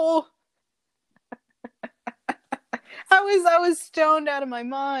 That whole I was stoned out of my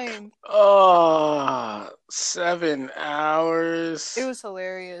mind. Oh, It 7 hours. was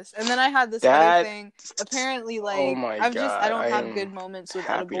hilarious. And then I had this other That. thing. Apparently, Oh like, my I God. don't I have am good moments with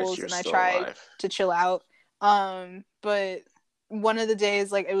happy that edibles, you're and I still tried alive. to chill out. But one of the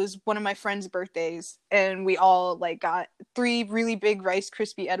days, like, it was one of my friends' birthdays, and we all like got three really big Rice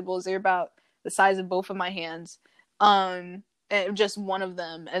Krispie edibles. They're about the size of both of my hands. And just one of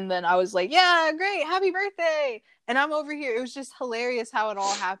them. And then I was like, yeah, great, happy birthday. And I'm over here. It was just hilarious how it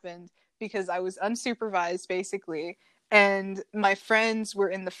all happened, because I was unsupervised basically, and my friends were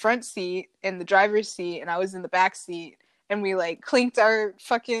in the front seat in the driver's seat, and I was in the back seat, and we like clinked our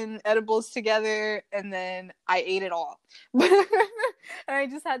fucking edibles together, and then I ate it all. And I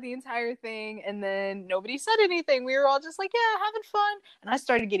just had the entire thing, and then nobody said anything. We were all just like, yeah, having fun. And I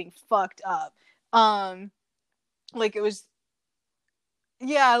started getting fucked up. Like, it was,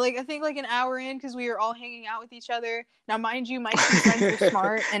 yeah, like I think like an hour in, because we were all hanging out with each other. Now, mind you, my two friends were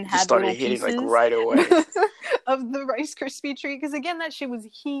smart and You just had started little hitting like pieces right away. of the Rice Krispie treat. Because again, that shit was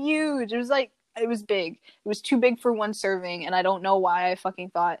huge. It was like, it was big. It was too big for one serving, and I don't know why I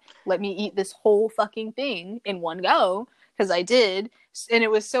fucking thought, let me eat this whole fucking thing in one go. Because I did, and it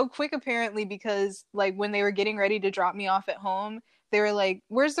was so quick apparently, because like when they were getting ready to drop me off at home, they were like,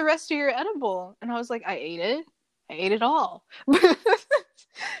 "Where's the rest of your edible?" And I was like, "I ate it. I ate it all."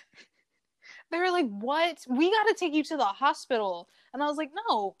 They were like, what? We got to take you to the hospital. And I was like,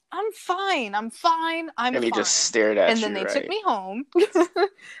 no, I'm fine. I'm fine. I'm And he just fine. stared And at then you, they took right? me home.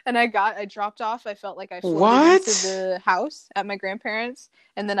 And I dropped off. I felt like I floated into What? the house at my grandparents'.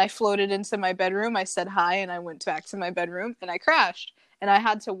 And then I floated into my bedroom. I said hi, and I went back to my bedroom, and I crashed. And I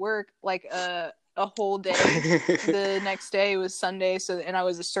had to work like a whole day. The next day was Sunday, so, and I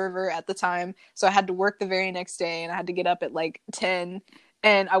was a server at the time, so I had to work the very next day, and I had to get up at like 10,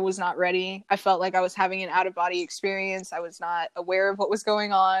 and I was not ready. I felt like I was having an out-of-body experience. I was not aware of what was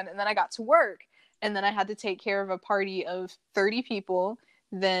going on, and then I got to work, and then I had to take care of a party of 30 people,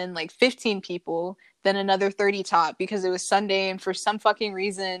 then like 15 people, then another 30 top because it was Sunday, and for some fucking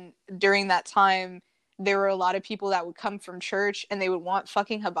reason during that time there were a lot of people that would come from church and they would want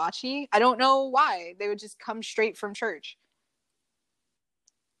fucking hibachi. I don't know why. They would just come straight from church.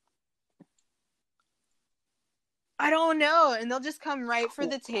 I don't know, and they'll just come right for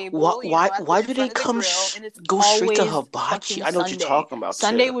the table. Why do they come and it's go straight to hibachi? I know what you're talking about.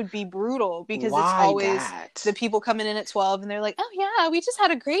 Sunday too. would be brutal because it's Why always that? the people coming in at 12 and they're like, "Oh yeah, we just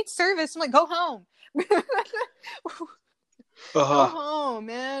had a great service." I'm like, "Go home." Go home,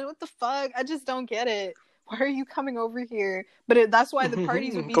 man. What the fuck? I just don't get it. Why are you coming over here? But that's why the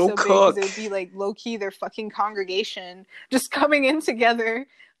parties would be so big, because it would be like low key their fucking congregation just coming in together.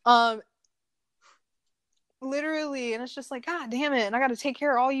 Literally, and it's just like, God damn it, and I gotta take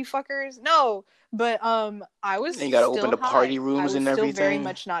care of all you fuckers. No, but I was and you gotta still open the party rooms and everything. Still very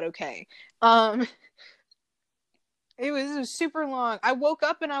much not okay. It was super long. I woke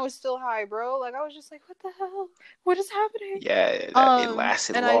up and I was still high, bro. Like, I was just like, what the hell? What is happening? Yeah, it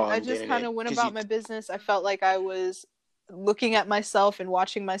lasted and long. I just kind of went about my business. I felt like I was looking at myself and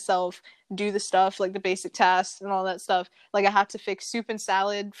watching myself do the stuff, like the basic tasks and all that stuff. Like, I had to fix soup and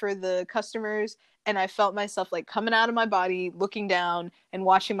salad for the customers, and I felt myself like coming out of my body, looking down and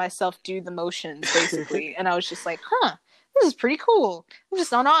watching myself do the motions, basically. And I was just like, huh, this is pretty cool. I'm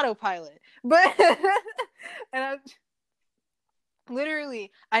just on autopilot. But and I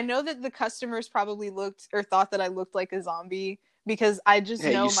literally, I know that the customers probably looked or thought that I looked like a zombie, because I just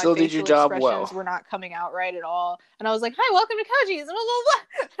know my facial expressions were not coming out right at all. And I was like, "Hi, welcome to Koji's," blah,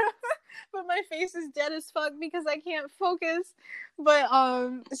 blah, blah. But my face is dead as fuck because I can't focus. But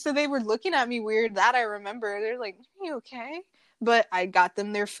so they were looking at me weird. That I remember. They're like, "Are you okay?" But I got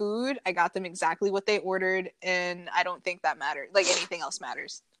them their food. I got them exactly what they ordered, and I don't think that mattered. Like, anything else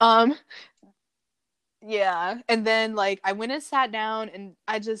matters. Yeah. And then like I went and sat down, and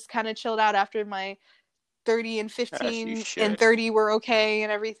I just kind of chilled out after my 30 and 15 and 30 were okay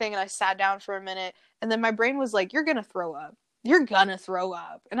and everything, and I sat down for a minute, and then my brain was like, you're gonna throw up,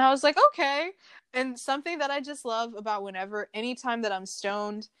 and I was like, okay. And something that I just love about anytime that I'm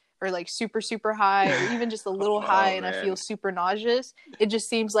stoned or like super super high, or even just a little high, and I feel super nauseous, it just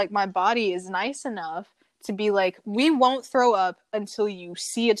seems like my body is nice enough to be like, we won't throw up until you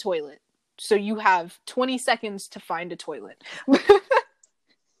see a toilet, so you have 20 seconds to find a toilet.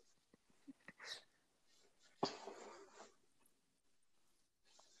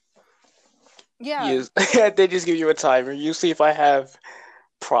 Yeah. They just give you a timer. You see if I have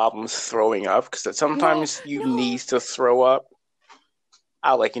problems throwing up, because sometimes you need to throw up.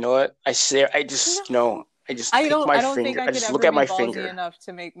 I'll like, you know what? I just take my finger. I just look at my finger enough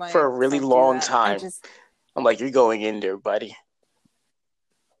to make for a really long time. I'm like, you're going in there, buddy.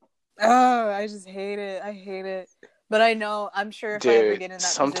 Oh, I just hate it. I hate it. But I know, I'm sure if I ever get in that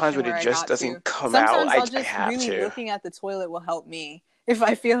sometimes position when it just doesn't come sometimes out, I'll just looking at the toilet will help me. If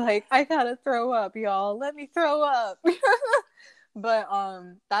I feel like I gotta throw up, y'all, let me throw up. But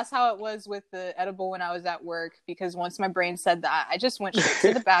that's how it was with the edible when I was at work, because once my brain said that, I just went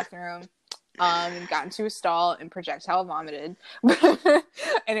straight to the bathroom, and got into a stall and projectile vomited. And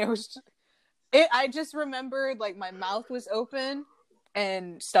it was I just remembered like my mouth was open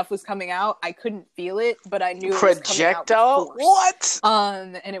and stuff was coming out. I couldn't feel it, but I knew it was coming out with force. What?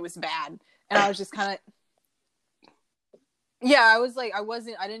 And it was bad. And I was just kind of, yeah, I was like,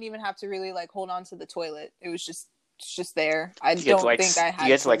 I didn't even have to really like hold on to the toilet. It was just there. I don't think I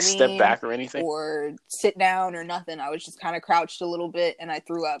had to like step back or anything, or sit down or nothing. I was just kind of crouched a little bit, and I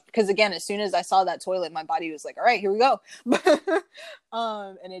threw up because, again, as soon as I saw that toilet, my body was like, all right, here we go.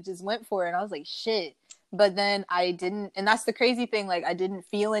 And it just went for it, and I was like, shit. But then I didn't, and that's the crazy thing, like I didn't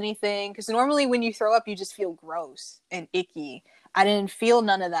feel anything, because normally when you throw up you just feel gross and icky. I didn't feel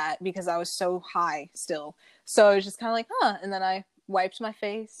none of that because I was so high still. So I was just kind of like, huh. And then I wiped my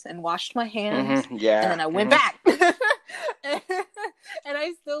face and washed my hands. Mm-hmm, yeah. And then I went back. And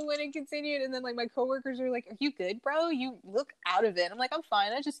I still went and continued. And then like my coworkers were like, are you good, bro? You look out of it. I'm like, I'm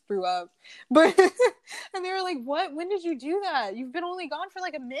fine. I just threw up. But and they were like, what? When did you do that? You've been only gone for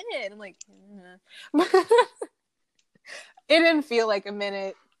like a minute. I'm like, it didn't feel like a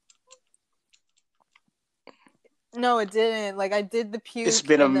minute. No, it didn't. Like, I did the puke. It's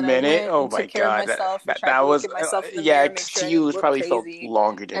been a minute. Oh my god, that was to you it probably felt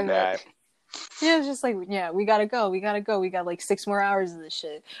longer than that. Yeah, it's just like, yeah, we gotta go. We got like 6 more hours of this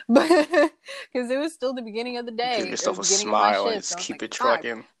shit, but because it was still the beginning of the day. Give yourself a smile and just keep it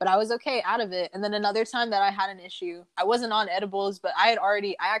trucking. But I was okay out of it. And then another time that I had an issue, I wasn't on edibles, but I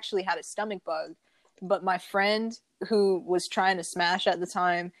actually had a stomach bug. But my friend who was trying to smash at the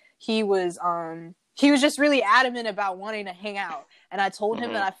time, he was he was just really adamant about wanting to hang out. And I told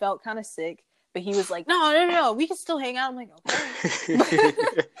him that I felt kind of sick, but he was like, no, we can still hang out. I'm like, okay.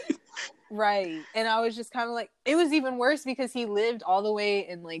 Right. And I was just kind of like, it was even worse because he lived all the way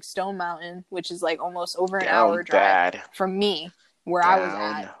in like Stone Mountain, which is like almost over an hour drive from me where I was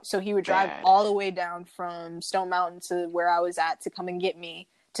at. So he would drive all the way down from Stone Mountain to where I was at to come and get me.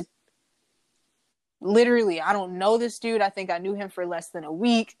 To literally, I don't know this dude. I think I knew him for less than a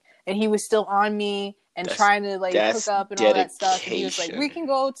week, and he was still on me and trying to like hook up and all that stuff. And he was like, we can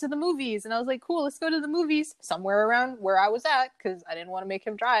go to the movies. And I was like, cool, let's go to the movies somewhere around where I was at, because I didn't want to make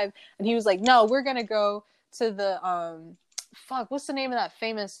him drive. And he was like, no, we're gonna go to the what's the name of that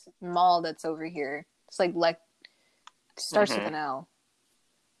famous mall that's over here? It's like starts with an L.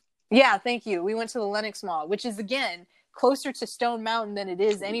 Yeah, thank you. We went to the Lenox Mall, which is again closer to Stone Mountain than it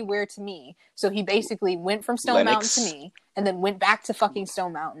is anywhere to me. So he basically went from Stone Mountain to me and then went back to fucking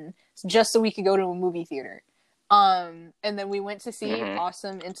Stone Mountain just so we could go to a movie theater. And then we went to see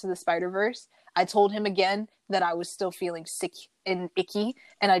Awesome Into the Spider-Verse. I told him again that I was still feeling sick and icky,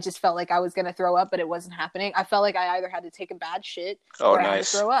 and I just felt like I was going to throw up, but it wasn't happening. I felt like I either had to take a bad shit or I had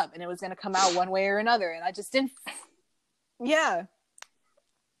to throw up, and it was going to come out one way or another, and I just didn't. Yeah.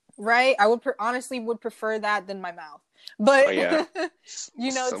 Right? I would honestly would prefer that than my mouth. But,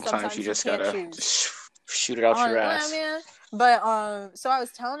 you know, sometimes you just gotta just shoot it out your ass. Man. But, so I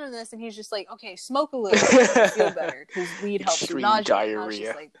was telling him this, and he's just like, okay, smoke a little bit to feel better, because weed helps with nausea. Diarrhea. I was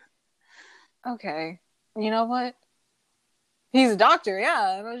just like, okay, you know what? He's a doctor,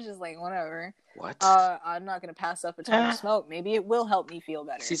 yeah. And I was just like, whatever. What? I'm not going to pass up a ton of smoke. Maybe it will help me feel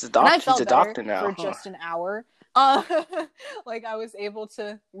better. He's a doctor. He's a doctor now. For just an hour. Like I was able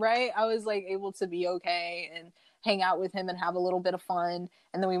to, right? I was like able to be okay and hang out with him and have a little bit of fun.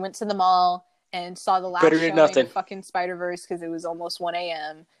 And then we went to the mall and saw the last showing of fucking Spider-Verse because it was almost 1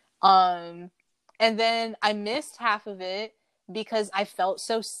 a.m. And then I missed half of it because I felt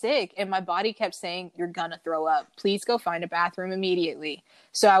so sick and my body kept saying, you're gonna throw up. Please go find a bathroom immediately.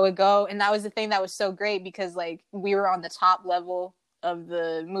 So I would go, and that was the thing that was so great because like we were on the top level of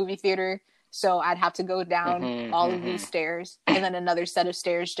the movie theater. So I'd have to go down all of these stairs and then another set of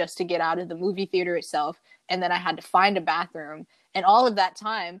stairs just to get out of the movie theater itself. And then I had to find a bathroom. And all of that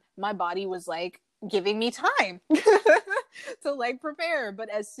time, my body was like giving me time to like prepare. But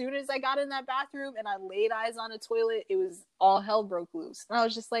as soon as I got in that bathroom and I laid eyes on a toilet, it was all hell broke loose. And I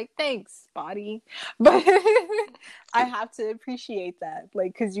was just like, thanks, body. But I have to appreciate that.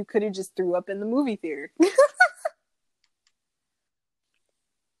 Like, because you could have just threw up in the movie theater.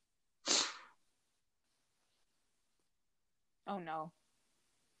 Oh no.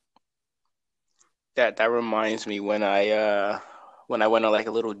 That reminds me when I went on like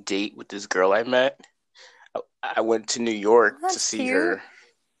a little date with this girl I met. I went to New York to see her,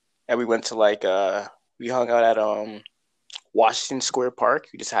 and we went to like we hung out at Washington Square Park.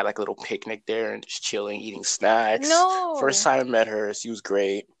 We just had like a little picnic there and just chilling, eating snacks. No. First time I met her, she was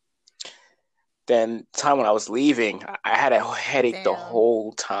great. Then the time when I was leaving, I had a headache the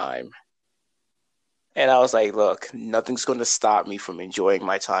whole time. And I was like, look, nothing's going to stop me from enjoying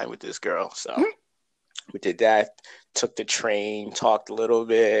my time with this girl. So we did that, took the train, talked a little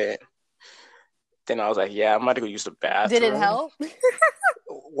bit. Then I was like, yeah, I'm about to go use the bathroom. Did it help?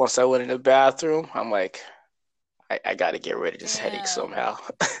 Once I went in the bathroom, I'm like, I got to get rid of this headache somehow.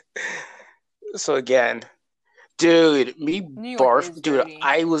 So again, dude,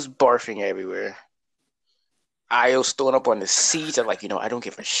 I was barfing everywhere. I was throwing up on the seats. I'm like, I don't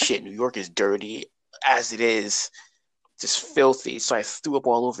give a shit. New York is dirty. As it is, just filthy. So I threw up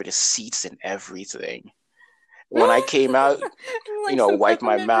all over the seats and everything. When I came out, wiped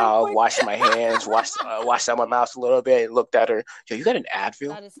my mouth, washed my hands, washed out my mouth a little bit, and looked at her. Yo, you got an Advil?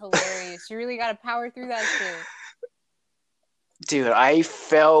 That is hilarious. You really got to power through that shit. Dude, I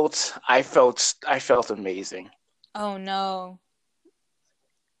felt amazing. Oh no.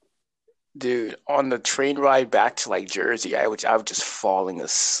 Dude, on the train ride back to like Jersey, I was just falling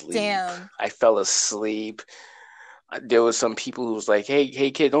asleep. Damn. I fell asleep. There was some people who was like,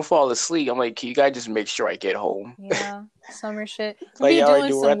 hey kid, don't fall asleep. I'm like, can you guys just make sure I get home? Yeah, summer shit. Like,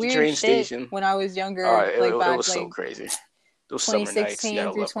 we're at the train station when I was younger. It was so crazy. Those 2016 summer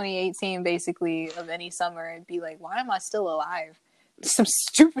nights, through 2018, basically, of any summer, I'd be like, why am I still alive? Some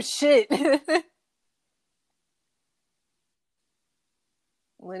stupid shit.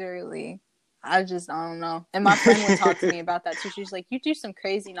 Literally. I don't know. And my friend would talk to me about that too. She's like, you do some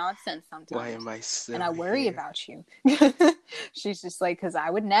crazy nonsense sometimes. Why am I still And I worry here? about you. She's just like, because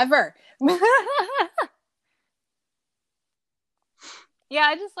I would never. Yeah,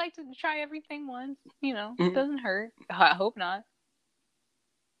 I just like to try everything once. It doesn't hurt. I hope not.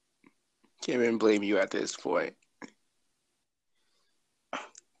 can't even blame you at this point.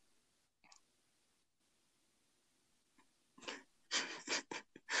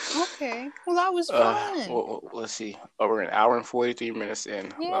 Okay. Well, that was fun. Well, let's see. Oh, we're an hour and 43 minutes in.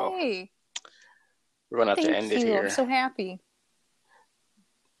 Yay. Well, we're gonna have to end it here. I'm so happy.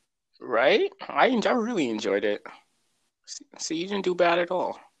 Right? I really enjoyed it. See, you didn't do bad at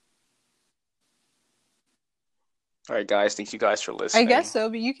all. All right, guys. Thank you guys for listening. I guess so,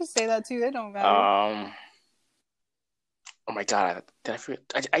 but you can say that too. It don't matter. Oh my God! Did I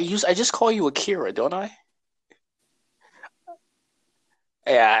forget? I just call you AKIRA, don't I?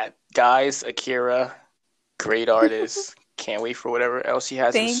 Yeah, guys. AKIRA, great artist. Can't wait for whatever else he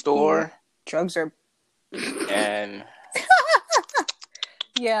has in store. You. Drugs are. And.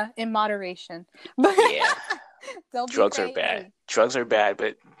 Yeah, in moderation. Yeah. Drugs are bad. Drugs are bad,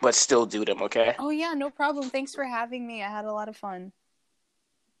 but still do them, okay? Oh yeah, no problem. Thanks for having me. I had a lot of fun.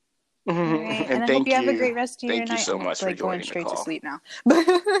 Right. And I hope you have a great rest of your night. Thank you so much for joining going straight the call. to sleep now.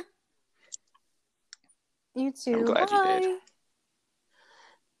 You too. I'm glad you did.